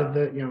think a lot of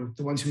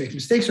the ones who make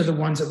mistakes are the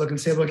ones that look and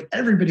say, look,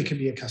 everybody could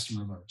be a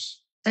customer of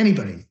ours,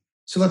 anybody.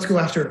 So let's go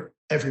after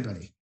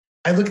everybody.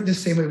 I look at this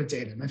same way with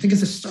data. And I think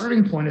as a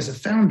starting point as a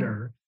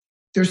founder,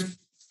 there's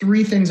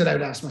 3 things that I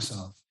would ask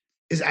myself.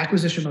 Is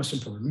acquisition most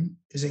important?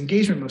 Is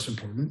engagement most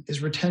important?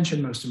 Is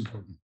retention most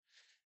important?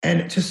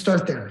 And to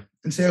start there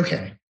and say,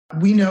 okay,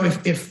 we know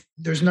if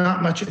there's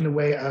not much in the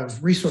way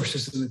of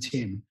resources in the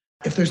team,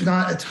 if there's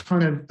not a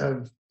ton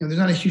of there's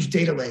not a huge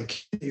data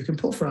lake that you can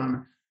pull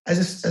from,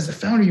 as a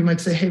founder, you might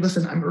say, hey,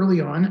 listen, I'm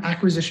early on.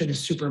 Acquisition is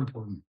super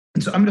important.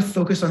 And so I'm going to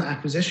focus on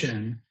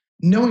acquisition,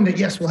 knowing that,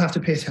 yes, we'll have to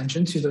pay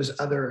attention to those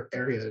other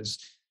areas.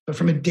 But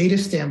from a data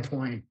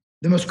standpoint,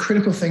 the most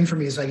critical thing for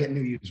me is I get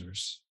new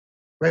users,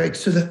 right?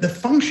 So the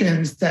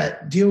functions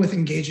that deal with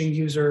engaging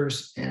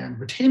users and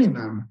retaining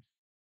them,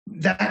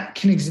 that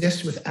can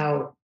exist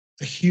without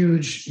a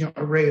huge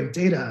array of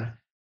data.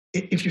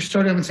 If you're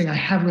starting out and saying, I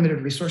have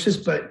limited resources,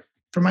 but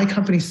for my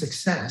company's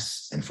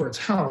success and for its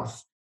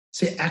health,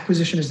 say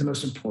acquisition is the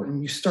most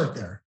important, you start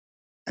there.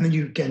 And then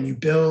you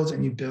build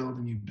and you build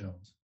and you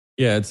build.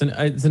 Yeah, it's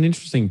an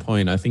interesting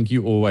point. I think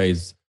you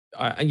always,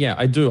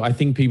 I do. I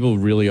think people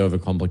really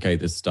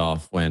overcomplicate this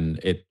stuff when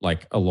it,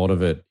 like a lot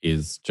of it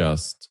is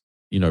just,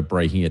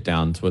 breaking it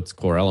down to its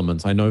core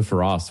elements. I know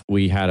for us,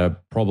 we had a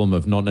problem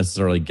of not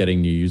necessarily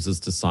getting new users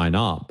to sign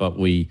up, but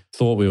we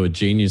thought we were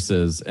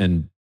geniuses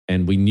and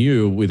we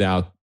knew with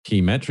our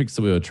key metrics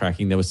that we were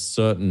tracking, there were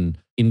certain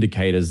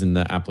indicators in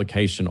the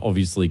application,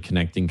 obviously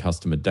connecting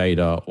customer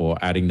data or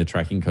adding the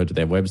tracking code to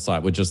their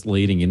website, were just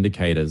leading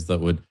indicators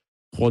that would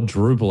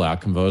quadruple our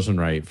conversion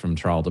rate from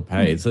trial to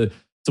paid. So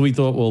we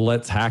thought, well,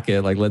 let's hack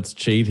it, like let's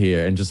cheat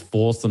here and just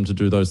force them to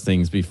do those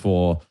things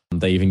before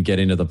they even get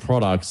into the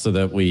product, so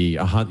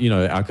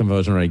that our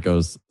conversion rate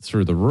goes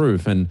through the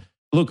roof. And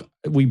look,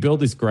 we built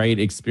this great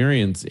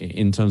experience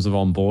in terms of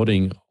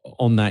onboarding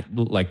on that,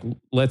 like,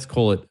 let's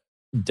call it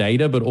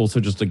data, but also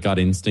just a gut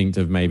instinct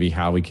of maybe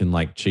how we can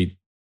like cheat,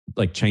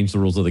 like change the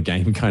rules of the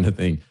game kind of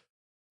thing.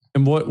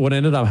 And what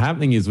ended up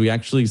happening is we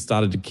actually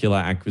started to kill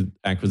our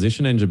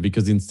acquisition engine,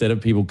 because instead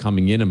of people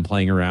coming in and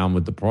playing around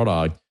with the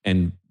product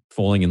and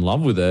falling in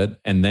love with it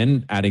and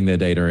then adding their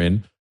data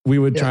in, we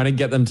were trying to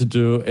get them to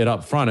do it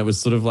up front. It was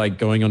sort of like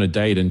going on a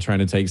date and trying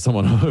to take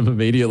someone home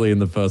immediately in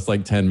the first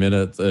like 10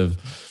 minutes of,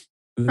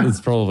 it's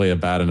probably a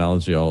bad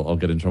analogy. I'll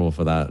get in trouble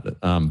for that.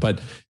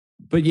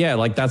 But yeah,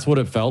 like that's what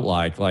it felt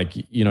like. Like,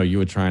 you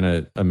were trying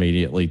to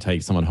immediately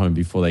take someone home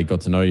before they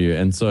got to know you.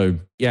 And so,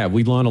 yeah,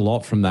 we learned a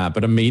lot from that,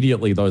 but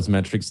immediately those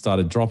metrics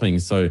started dropping.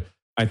 So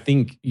I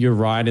think you're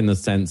right in the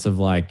sense of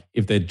like,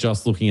 if they're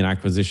just looking at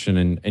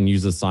acquisition and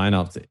user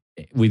signups,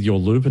 with your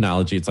loop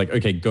analogy, it's like,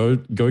 okay, go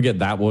get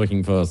that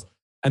working first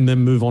and then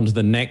move on to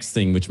the next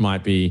thing, which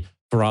might be,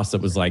 for us,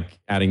 it was like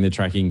adding the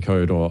tracking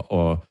code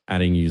or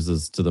adding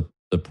users to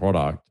the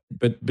product.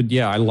 But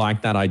yeah, I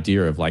like that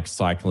idea of like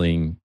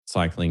cycling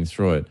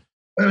through it.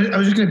 I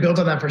was just going to build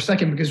on that for a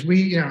second, because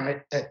we,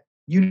 at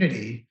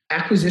Unity,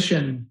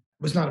 acquisition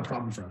was not a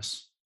problem for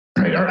us.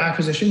 Right? Our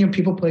acquisition,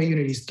 people play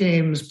Unity's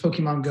games.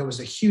 Pokemon Go was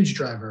a huge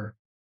driver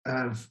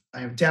of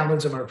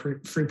downloads of our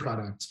free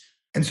product.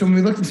 And so when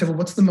we looked and said, well,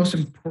 what's the most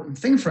important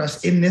thing for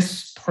us in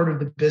this part of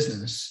the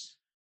business?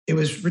 It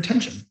was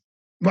retention.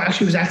 Well,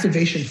 actually, it was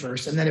activation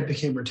first, and then it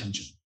became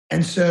retention.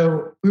 And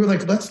so we were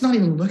like, let's not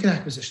even look at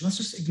acquisition. Let's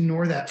just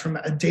ignore that from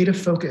a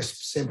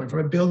data-focused standpoint, from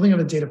a building of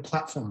a data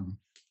platform,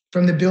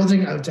 from the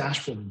building of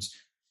dashboards.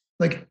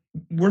 Like,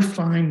 we're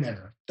fine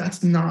there.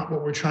 That's not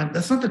what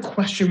that's not the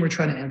question we're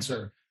trying to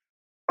answer.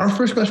 Our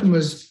first question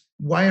was,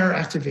 why are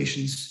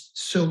activations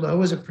so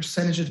low as a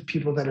percentage of the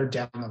people that are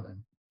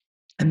downloading?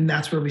 And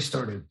that's where we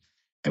started.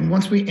 And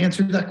once we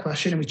answered that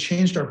question and we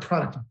changed our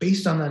product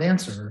based on that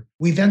answer,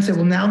 we then said,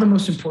 well, now the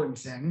most important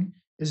thing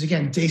is,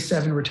 again, day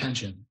 7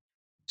 retention.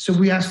 So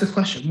we asked the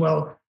question,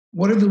 well,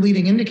 what are the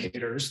leading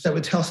indicators that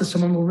would tell us that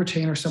someone will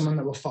retain or someone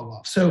that will fall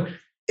off? So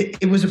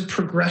it was a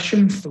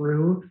progression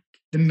through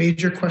the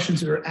major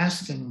questions that we're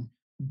asking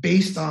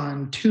based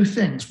on 2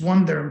 things.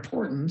 One, their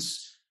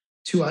importance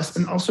to us,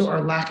 and also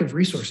our lack of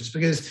resources.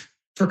 Because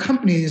for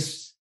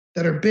companies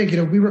that are big,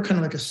 we were kind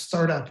of like a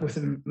startup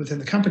within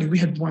the company. We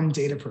had 1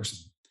 data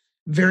person,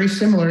 very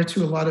similar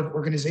to a lot of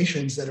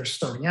organizations that are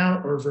starting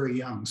out or very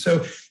young.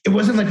 So it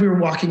wasn't like we were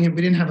walking in,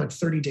 we didn't have like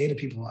 30 data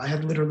people. I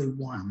had literally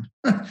 1.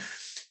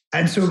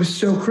 And so it was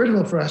so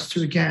critical for us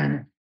to,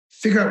 again,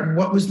 figure out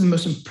what was the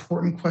most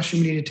important question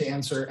we needed to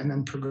answer and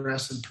then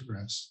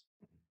progress.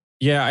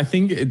 Yeah, I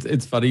think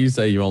it's funny you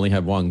say you only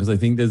have 1, because I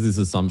think there's this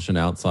assumption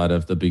outside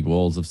of the big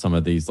walls of some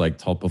of these like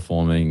top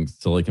performing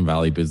Silicon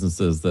Valley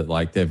businesses that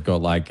like they've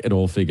got like it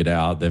all figured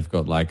out. They've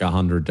got like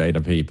 100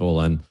 data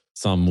people and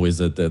some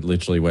wizard that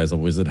literally wears a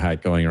wizard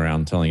hat going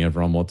around telling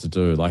everyone what to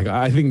do. Like,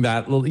 I think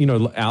that,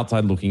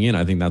 outside looking in,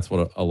 I think that's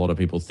what a lot of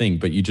people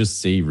think, but you just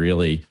see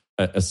really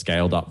a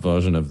scaled up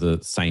version of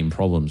the same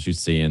problems you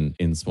see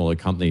in smaller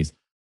companies.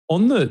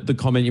 On the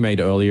comment you made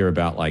earlier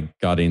about like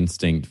gut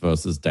instinct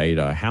versus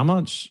data, how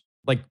much,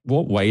 like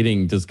what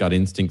weighting does gut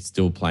instinct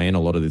still play in a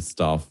lot of this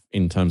stuff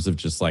in terms of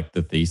just like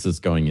the thesis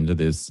going into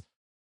this?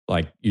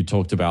 Like you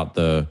talked about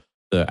the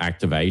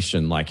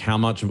activation, like how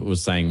much of it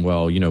was saying,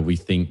 well, we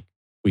think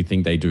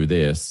they do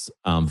this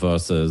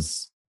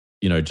versus,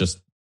 just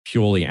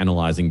purely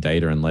analyzing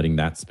data and letting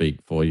that speak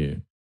for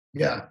you?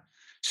 Yeah.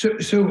 So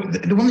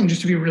the one thing, just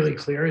to be really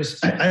clear, is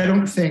I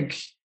don't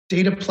think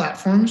data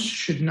platforms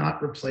should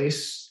not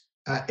replace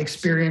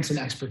experience and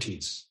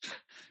expertise.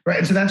 Right.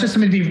 And so that's just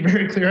something to be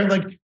very clear.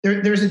 Like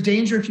there's a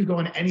danger if you go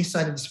on any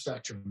side of the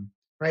spectrum.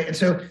 Right. And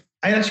so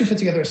I actually put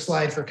together a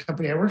slide for a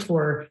company I worked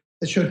for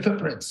that showed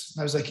footprints.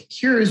 I was like,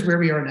 here is where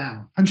we are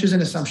now. Hunches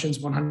and assumptions,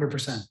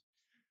 100%.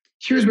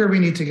 Here's where we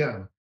need to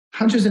go.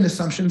 Hunches and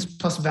assumptions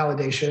plus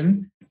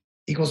validation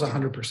equals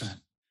 100%.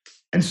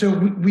 And so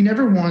we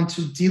never want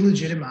to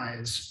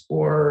delegitimize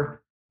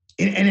or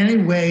in any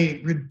way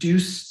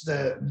reduce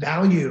the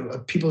value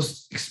of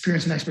people's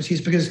experience and expertise,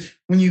 because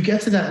when you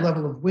get to that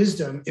level of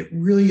wisdom, it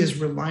really is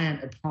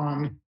reliant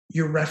upon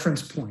your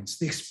reference points,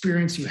 the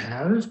experience you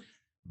have.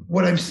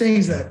 What I'm saying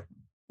is that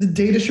the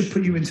data should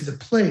put you into the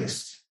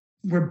place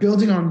where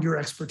building on your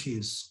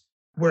expertise,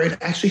 where it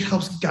actually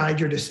helps guide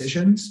your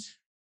decisions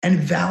and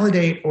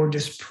validate or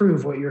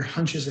disprove what your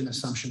hunches and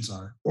assumptions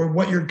are or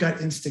what your gut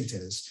instinct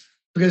is.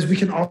 Because we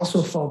can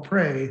also fall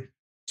prey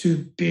to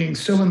being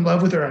so in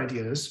love with our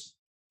ideas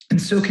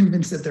and so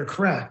convinced that they're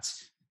correct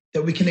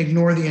that we can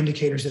ignore the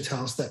indicators that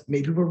tell us that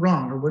maybe we're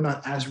wrong or we're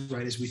not as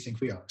right as we think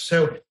we are.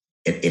 So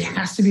it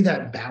has to be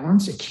that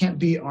balance. It can't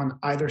be on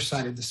either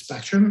side of the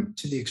spectrum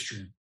to the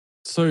extreme.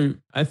 So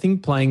I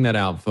think playing that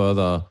out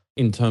further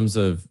in terms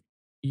of,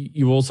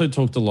 you also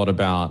talked a lot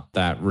about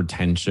that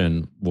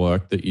retention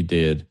work that you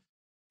did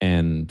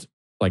and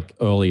like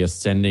earlier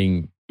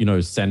sending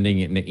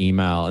an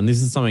email. And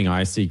this is something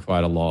I see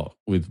quite a lot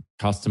with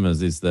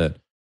customers is that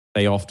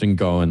they often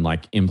go and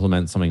like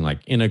implement something like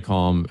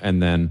Intercom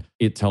and then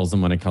it tells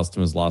them when a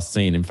customer's last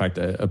seen. In fact,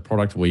 a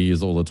product we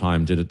use all the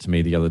time did it to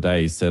me the other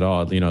day. He said,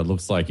 it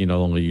looks like you're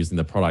no longer using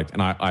the product.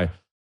 And I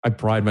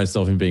pride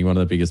myself in being one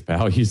of the biggest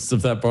power users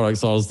of that product.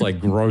 So I was like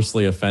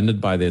grossly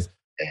offended by this.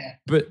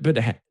 But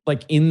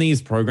like in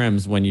these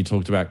programs, when you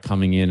talked about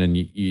coming in and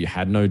you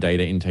had no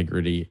data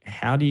integrity,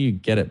 how do you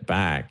get it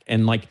back?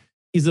 And like,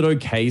 is it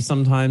okay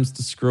sometimes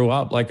to screw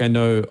up? Like I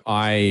know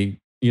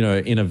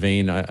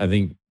intervene. I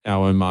think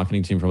our own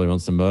marketing team probably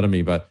wants to murder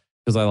me, but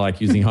because I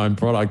like using home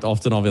product,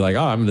 often I'll be like,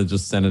 I'm going to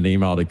just send an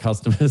email to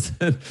customers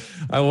and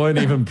I won't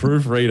even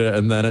proofread it.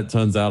 And then it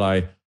turns out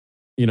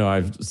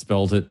I've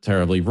spelled it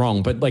terribly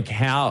wrong. But like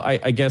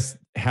I guess,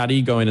 how do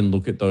you go in and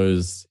look at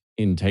those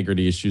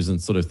integrity issues and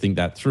sort of think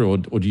that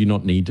through? Or do you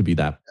not need to be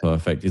that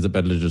perfect? Is it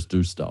better to just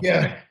do stuff?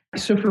 Yeah.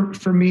 So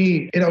for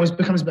me, it always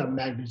becomes about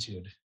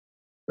magnitude.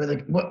 Right?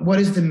 Like what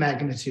is the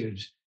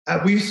magnitude?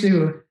 We used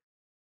to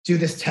do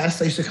this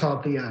test. I used to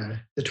call it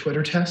the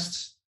Twitter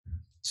test.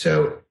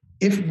 So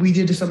if we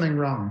did something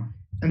wrong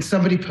and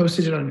somebody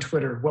posted it on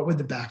Twitter, what would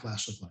the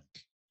backlash look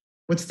like?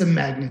 What's the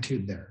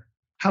magnitude there?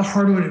 How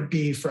hard would it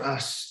be for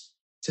us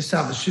to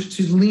salvage,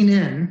 to lean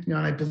in, and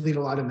I believe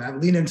a lot in that,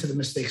 lean into the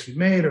mistakes we've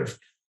made, or if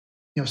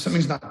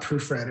something's not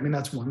proofread. I mean,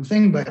 that's one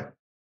thing, but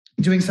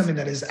doing something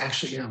that is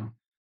actually, I don't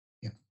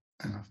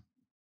know,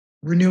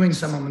 renewing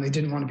someone when they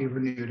didn't want to be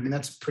renewed. I mean,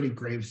 that's a pretty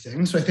grave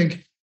thing. So I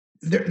think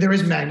there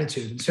is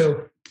magnitude. And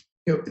so,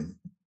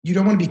 you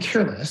don't want to be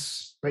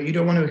careless, right? You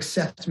don't want to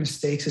accept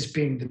mistakes as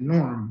being the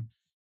norm.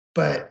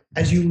 But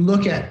as you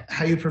look at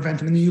how you prevent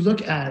them, and you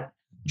look at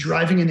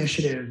driving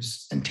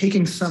initiatives and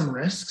taking some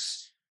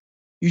risks,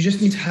 you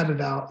just need to have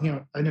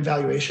an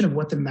evaluation of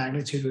what the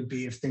magnitude would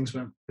be if things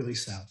went really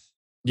south.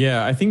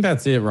 Yeah, I think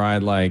that's it,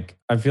 right? Like,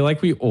 I feel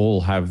like we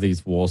all have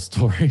these war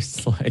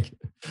stories. Like,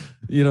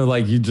 you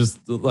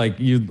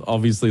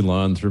obviously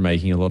learn through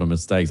making a lot of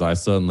mistakes. I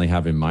certainly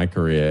have in my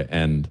career.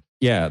 And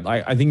yeah,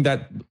 I think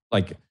that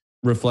like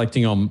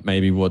reflecting on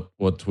maybe what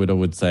Twitter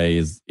would say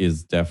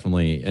is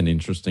definitely an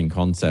interesting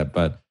concept.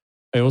 But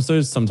I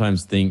also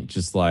sometimes think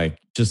just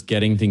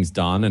getting things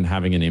done and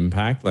having an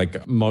impact.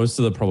 Like most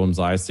of the problems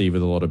I see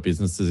with a lot of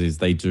businesses is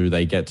they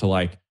get to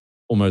like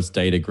almost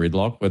data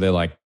gridlock where they're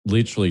like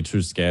literally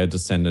too scared to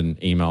send an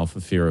email for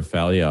fear of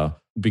failure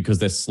because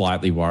they're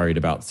slightly worried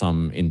about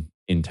some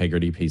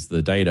integrity piece of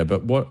the data.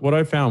 But what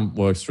I found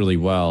works really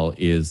well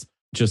is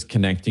just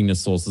connecting to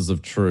sources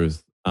of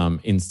truth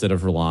instead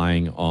of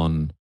relying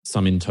on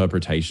some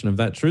interpretation of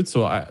that truth.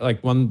 So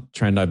one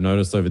trend I've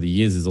noticed over the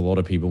years is a lot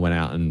of people went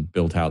out and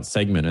built out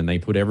Segment and they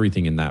put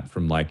everything in that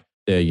from like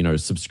their,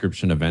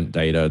 subscription event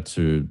data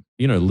to,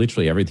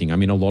 literally everything. I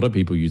mean, a lot of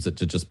people use it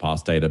to just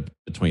pass data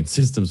between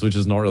systems, which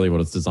is not really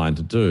what it's designed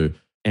to do.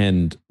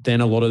 And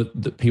then a lot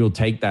of people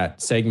take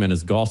that segment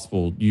as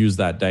gospel, use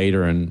that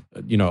data. And,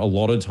 a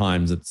lot of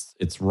times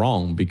it's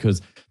wrong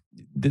because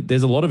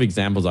there's a lot of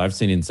examples I've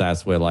seen in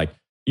SaaS where like,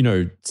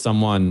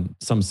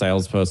 some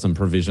salesperson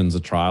provisions a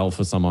trial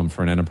for someone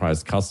for an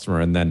enterprise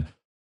customer and then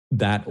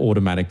that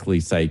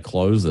automatically say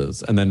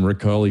closes and then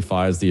Recurly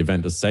fires the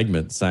event to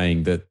Segment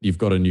saying that you've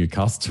got a new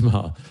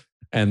customer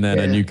and then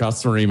a new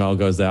customer email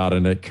goes out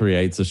and it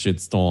creates a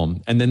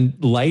shitstorm. And then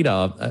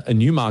later a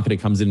new marketer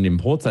comes in and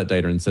imports that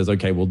data and says,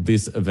 okay, well,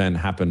 this event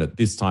happened at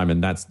this time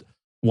and that's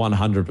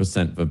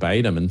 100%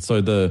 verbatim. And so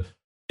the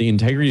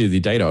integrity of the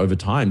data over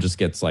time just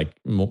gets like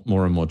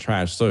more and more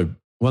trash. So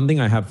one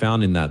thing I have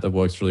found in that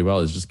works really well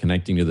is just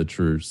connecting to the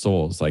true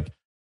source. Like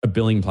a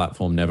billing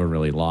platform never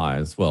really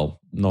lies.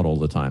 Well, not all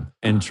the time.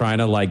 And trying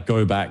to like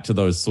go back to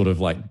those sort of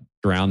like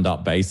ground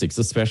up basics,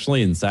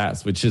 especially in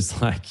SaaS, which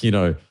is like,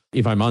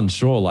 if I'm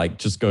unsure, like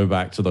just go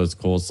back to those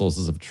core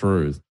sources of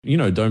truth.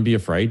 Don't be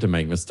afraid to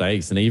make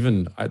mistakes. And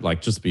even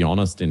like just be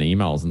honest in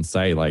emails and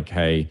say like,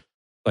 hey,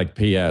 like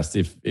PS,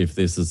 if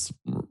this is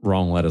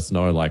wrong, let us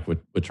know. Like we're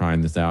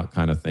trying this out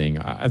kind of thing.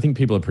 I think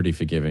people are pretty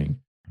forgiving.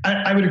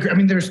 I would agree. I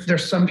mean,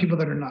 there's some people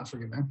that are not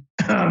forgiving,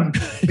 but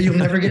you'll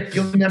never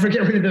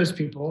get rid of those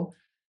people.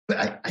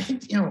 But I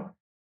think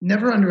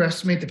never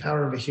underestimate the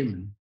power of a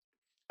human.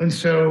 And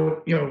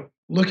so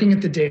looking at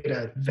the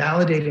data,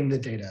 validating the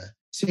data,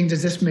 seeing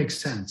does this make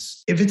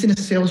sense? If it's in a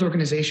sales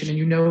organization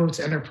and it's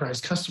enterprise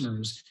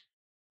customers,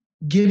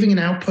 giving an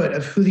output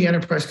of who the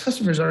enterprise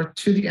customers are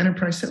to the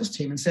enterprise sales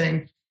team and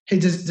saying, hey,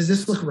 does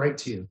this look right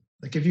to you?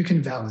 Like if you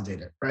can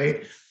validate it,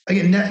 right?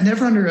 Again,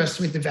 never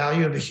underestimate the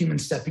value of a human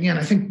stepping in.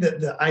 I think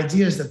that the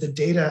idea is that the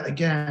data,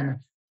 again,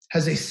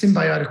 has a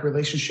symbiotic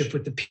relationship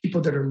with the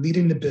people that are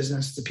leading the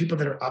business, the people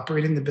that are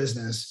operating the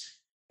business,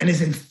 and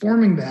is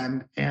informing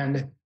them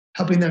and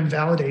helping them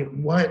validate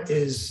what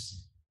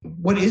is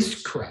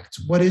correct,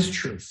 what is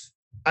truth.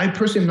 I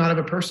personally am not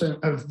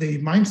of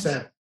the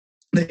mindset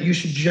that you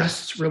should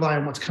just rely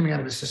on what's coming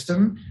out of a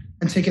system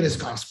and take it as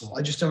gospel.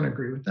 I just don't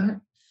agree with that.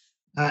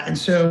 And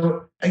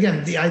so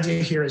again, the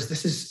idea here is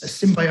this is a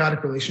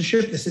symbiotic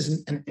relationship. This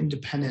isn't an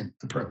independent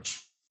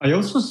approach. I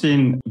also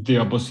seen the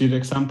opposite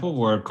example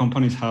where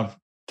companies have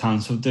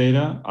tons of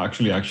data,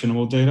 actually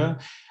actionable data,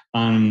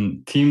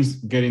 and teams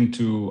get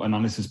into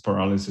analysis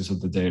paralysis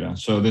of the data.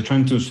 So they're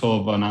trying to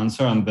solve an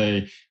answer and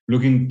they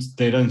look into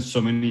data in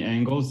so many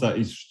angles that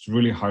it's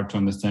really hard to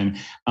understand.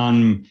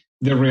 And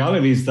the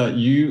reality is that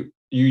you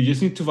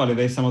just need to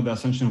validate some of the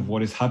assumption of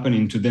what is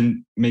happening to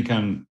then make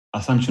an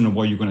assumption of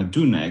what you're going to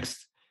do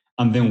next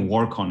and then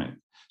work on it.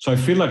 So I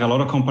feel like a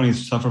lot of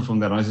companies suffer from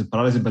the analysis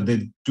paralysis, but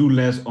they do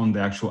less on the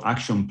actual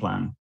action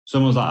plan. So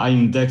almost like I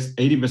index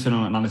 80%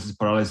 on analysis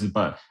paralysis,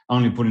 but I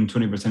only put in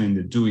 20% in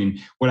the doing.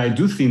 What I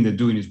do think the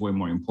doing is way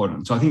more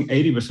important. So I think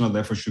 80% of the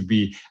effort should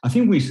be, I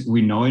think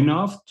we know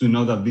enough to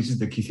know that this is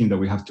the key thing that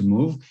we have to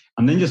move.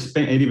 And then just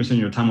spend 80% of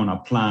your time on a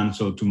plan.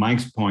 So to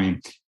Mike's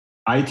point,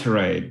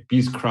 iterate,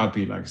 be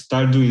scrappy, like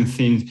start doing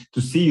things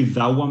to see if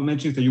that one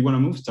metric that you want to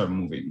move, start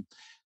moving.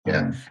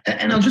 Yeah.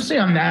 And I'll just say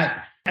on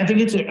that, I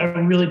think it's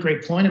a really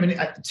great point. I mean,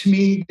 to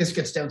me, this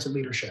gets down to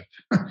leadership.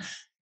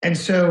 And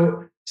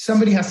so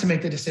somebody has to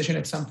make the decision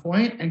at some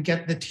point and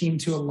get the team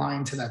to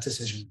align to that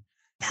decision.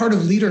 Part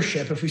of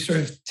leadership, if we sort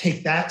of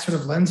take that sort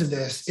of lens of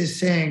this, is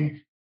saying,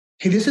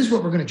 hey, this is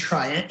what we're going to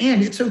try.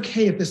 And it's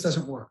okay if this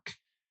doesn't work,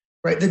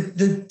 right?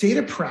 The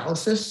data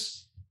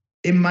paralysis,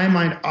 in my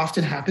mind,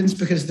 often happens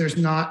because there's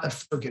not a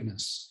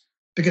forgiveness.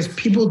 Because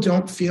people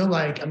don't feel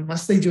like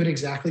unless they do it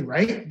exactly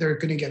right, they're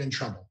going to get in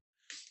trouble.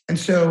 And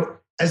so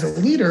as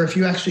a leader, if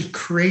you actually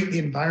create the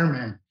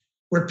environment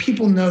where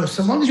people know,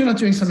 so long as you're not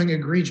doing something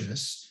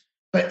egregious,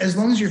 but as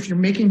long as if you're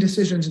making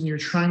decisions and you're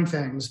trying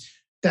things,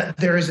 that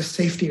there is a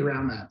safety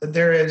around that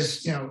there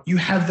is, you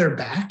have their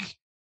back.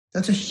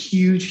 That's a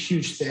huge,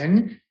 huge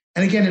thing.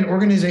 And again, in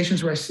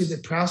organizations where I see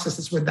the process,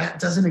 it's where that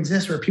doesn't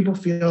exist, where people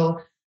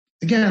feel,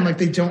 again, like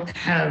they don't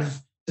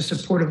have the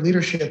support of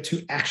leadership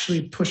to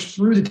actually push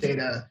through the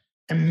data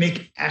and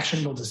make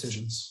actionable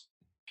decisions.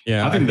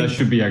 Yeah, I think that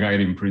should be a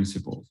guiding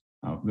principle.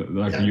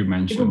 You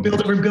mentioned.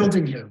 We're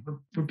building here.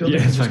 We're building.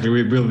 Yeah, exactly.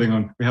 We're building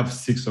on. We have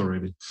 6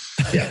 already.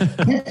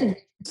 Yeah.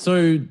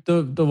 So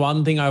the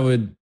one thing I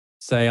would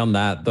say on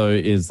that though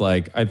is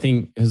like, I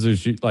think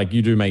Jesus,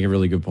 you do make a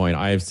really good point.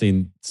 I have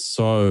seen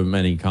so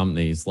many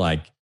companies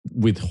like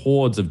with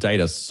hordes of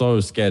data, so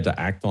scared to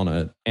act on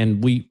it.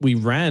 And we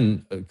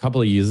ran a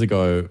couple of years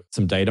ago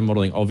some data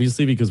modeling,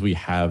 obviously because we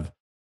have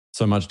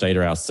so much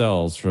data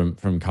ourselves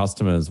from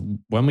customers.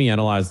 When we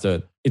analyzed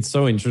it, it's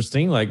so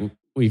interesting. Like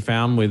we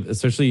found with,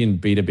 especially in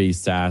B2B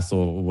SaaS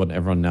or what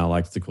everyone now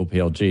likes to call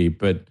PLG,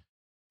 but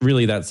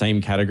really that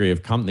same category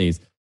of companies,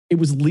 it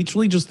was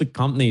literally just the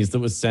companies that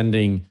were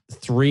sending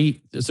 2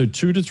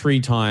 to 3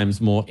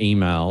 times more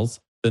emails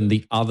than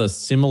the other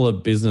similar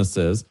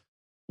businesses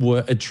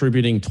were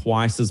attributing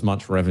twice as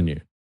much revenue.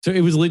 So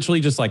it was literally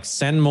just like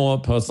send more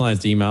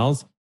personalized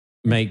emails,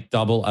 make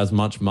double as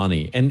much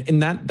money. And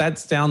that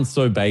sounds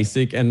so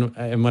basic.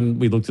 And when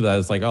we looked at that,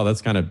 it's like, oh,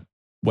 that's kind of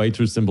way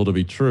too simple to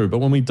be true. But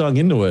when we dug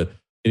into it,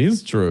 it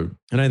is true.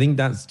 And I think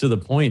that's to the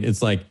point.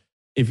 It's like,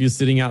 if you're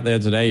sitting out there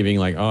today being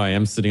like, oh, I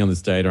am sitting on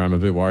this data, I'm a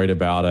bit worried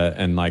about it.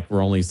 And like,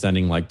 we're only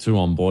sending like 2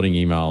 onboarding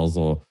emails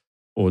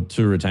or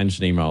 2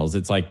 retention emails.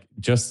 It's like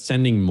just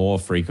sending more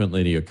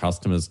frequently to your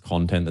customers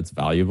content that's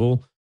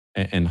valuable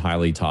and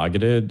highly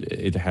targeted.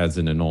 It has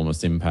an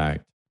enormous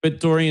impact. But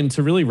Dorian,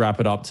 to really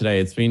wrap it up today,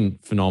 it's been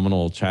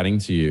phenomenal chatting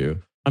to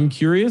you. I'm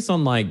curious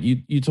on like,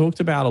 you talked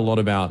about a lot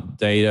about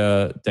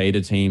data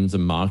teams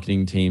and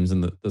marketing teams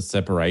and the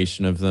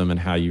separation of them and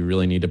how you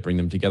really need to bring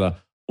them together.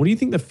 What do you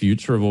think the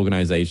future of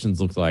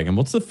organizations looks like? And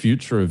what's the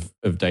future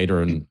of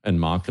data and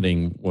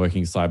marketing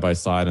working side by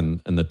side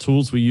and the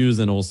tools we use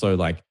and also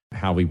like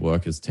how we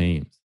work as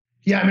teams?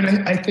 Yeah, I mean,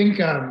 I think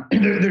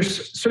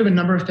there's sort of a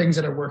number of things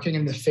that are working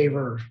in the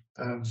favor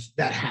of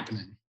that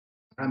happening.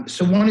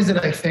 So one is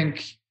that I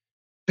think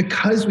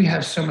because we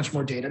have so much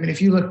more data, I mean,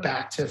 if you look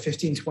back to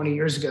 15, 20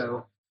 years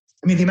ago,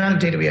 I mean, the amount of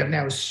data we have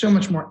now is so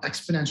much more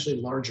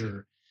exponentially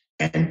larger.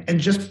 And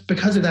just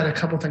because of that, a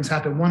couple of things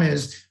happen. One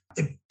is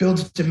it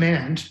builds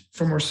demand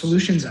for more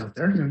solutions out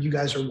there. You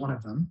guys are one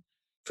of them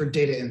for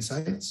data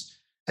insights.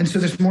 And so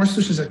there's more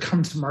solutions that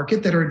come to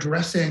market that are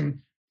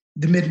addressing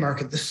the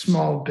mid-market, the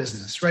small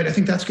business, right? I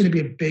think that's going to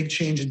be a big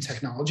change in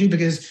technology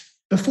because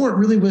before it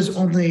really was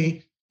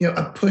only,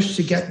 a push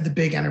to get the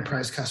big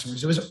enterprise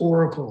customers. It was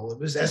Oracle, it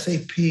was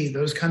SAP,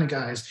 those kind of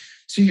guys.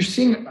 So you're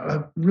seeing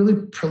a really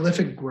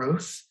prolific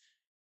growth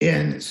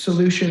in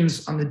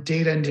solutions on the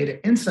data and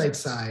data insight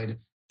side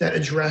that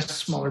address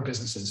smaller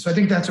businesses. So I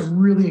think that's a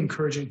really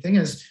encouraging thing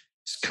as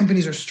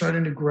companies are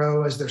starting to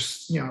grow, as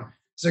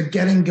they're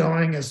getting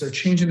going, as they're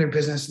changing their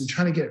business and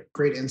trying to get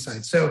great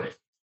insights. So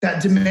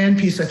that demand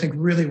piece, I think,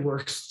 really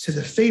works to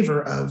the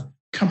favor of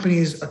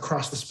companies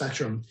across the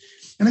spectrum.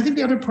 And I think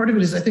the other part of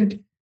it is, I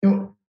think,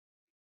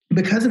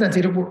 because of that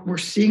data, we're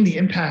seeing the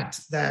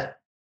impact that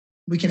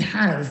we can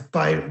have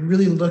by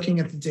really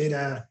looking at the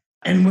data.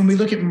 And when we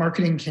look at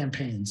marketing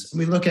campaigns and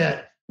we look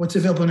at what's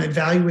available and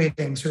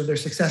evaluating sort of their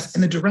success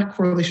and the direct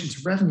correlation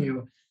to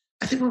revenue,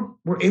 I think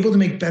we're able to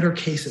make better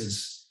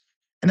cases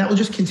And that will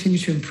just continue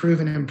to improve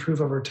and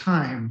improve over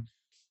time.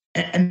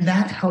 And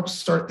that helps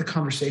start the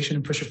conversation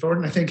and push it forward.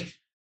 And I think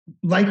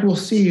like we'll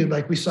see,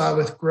 like we saw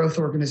with growth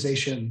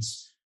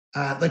organizations,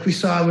 like we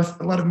saw with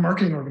a lot of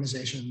marketing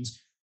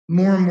organizations,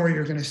 more and more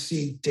you're going to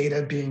see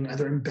data being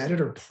either embedded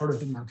or part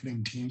of the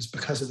marketing teams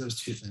because of those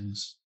two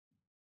things.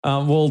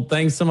 Well,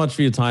 thanks so much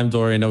for your time,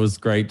 Dorian. It was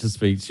great to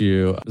speak to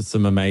you.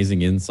 Some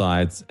amazing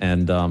insights,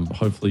 and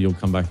hopefully you'll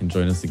come back and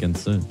join us again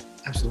soon.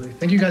 Absolutely.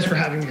 Thank you guys for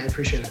having me. I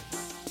appreciate it.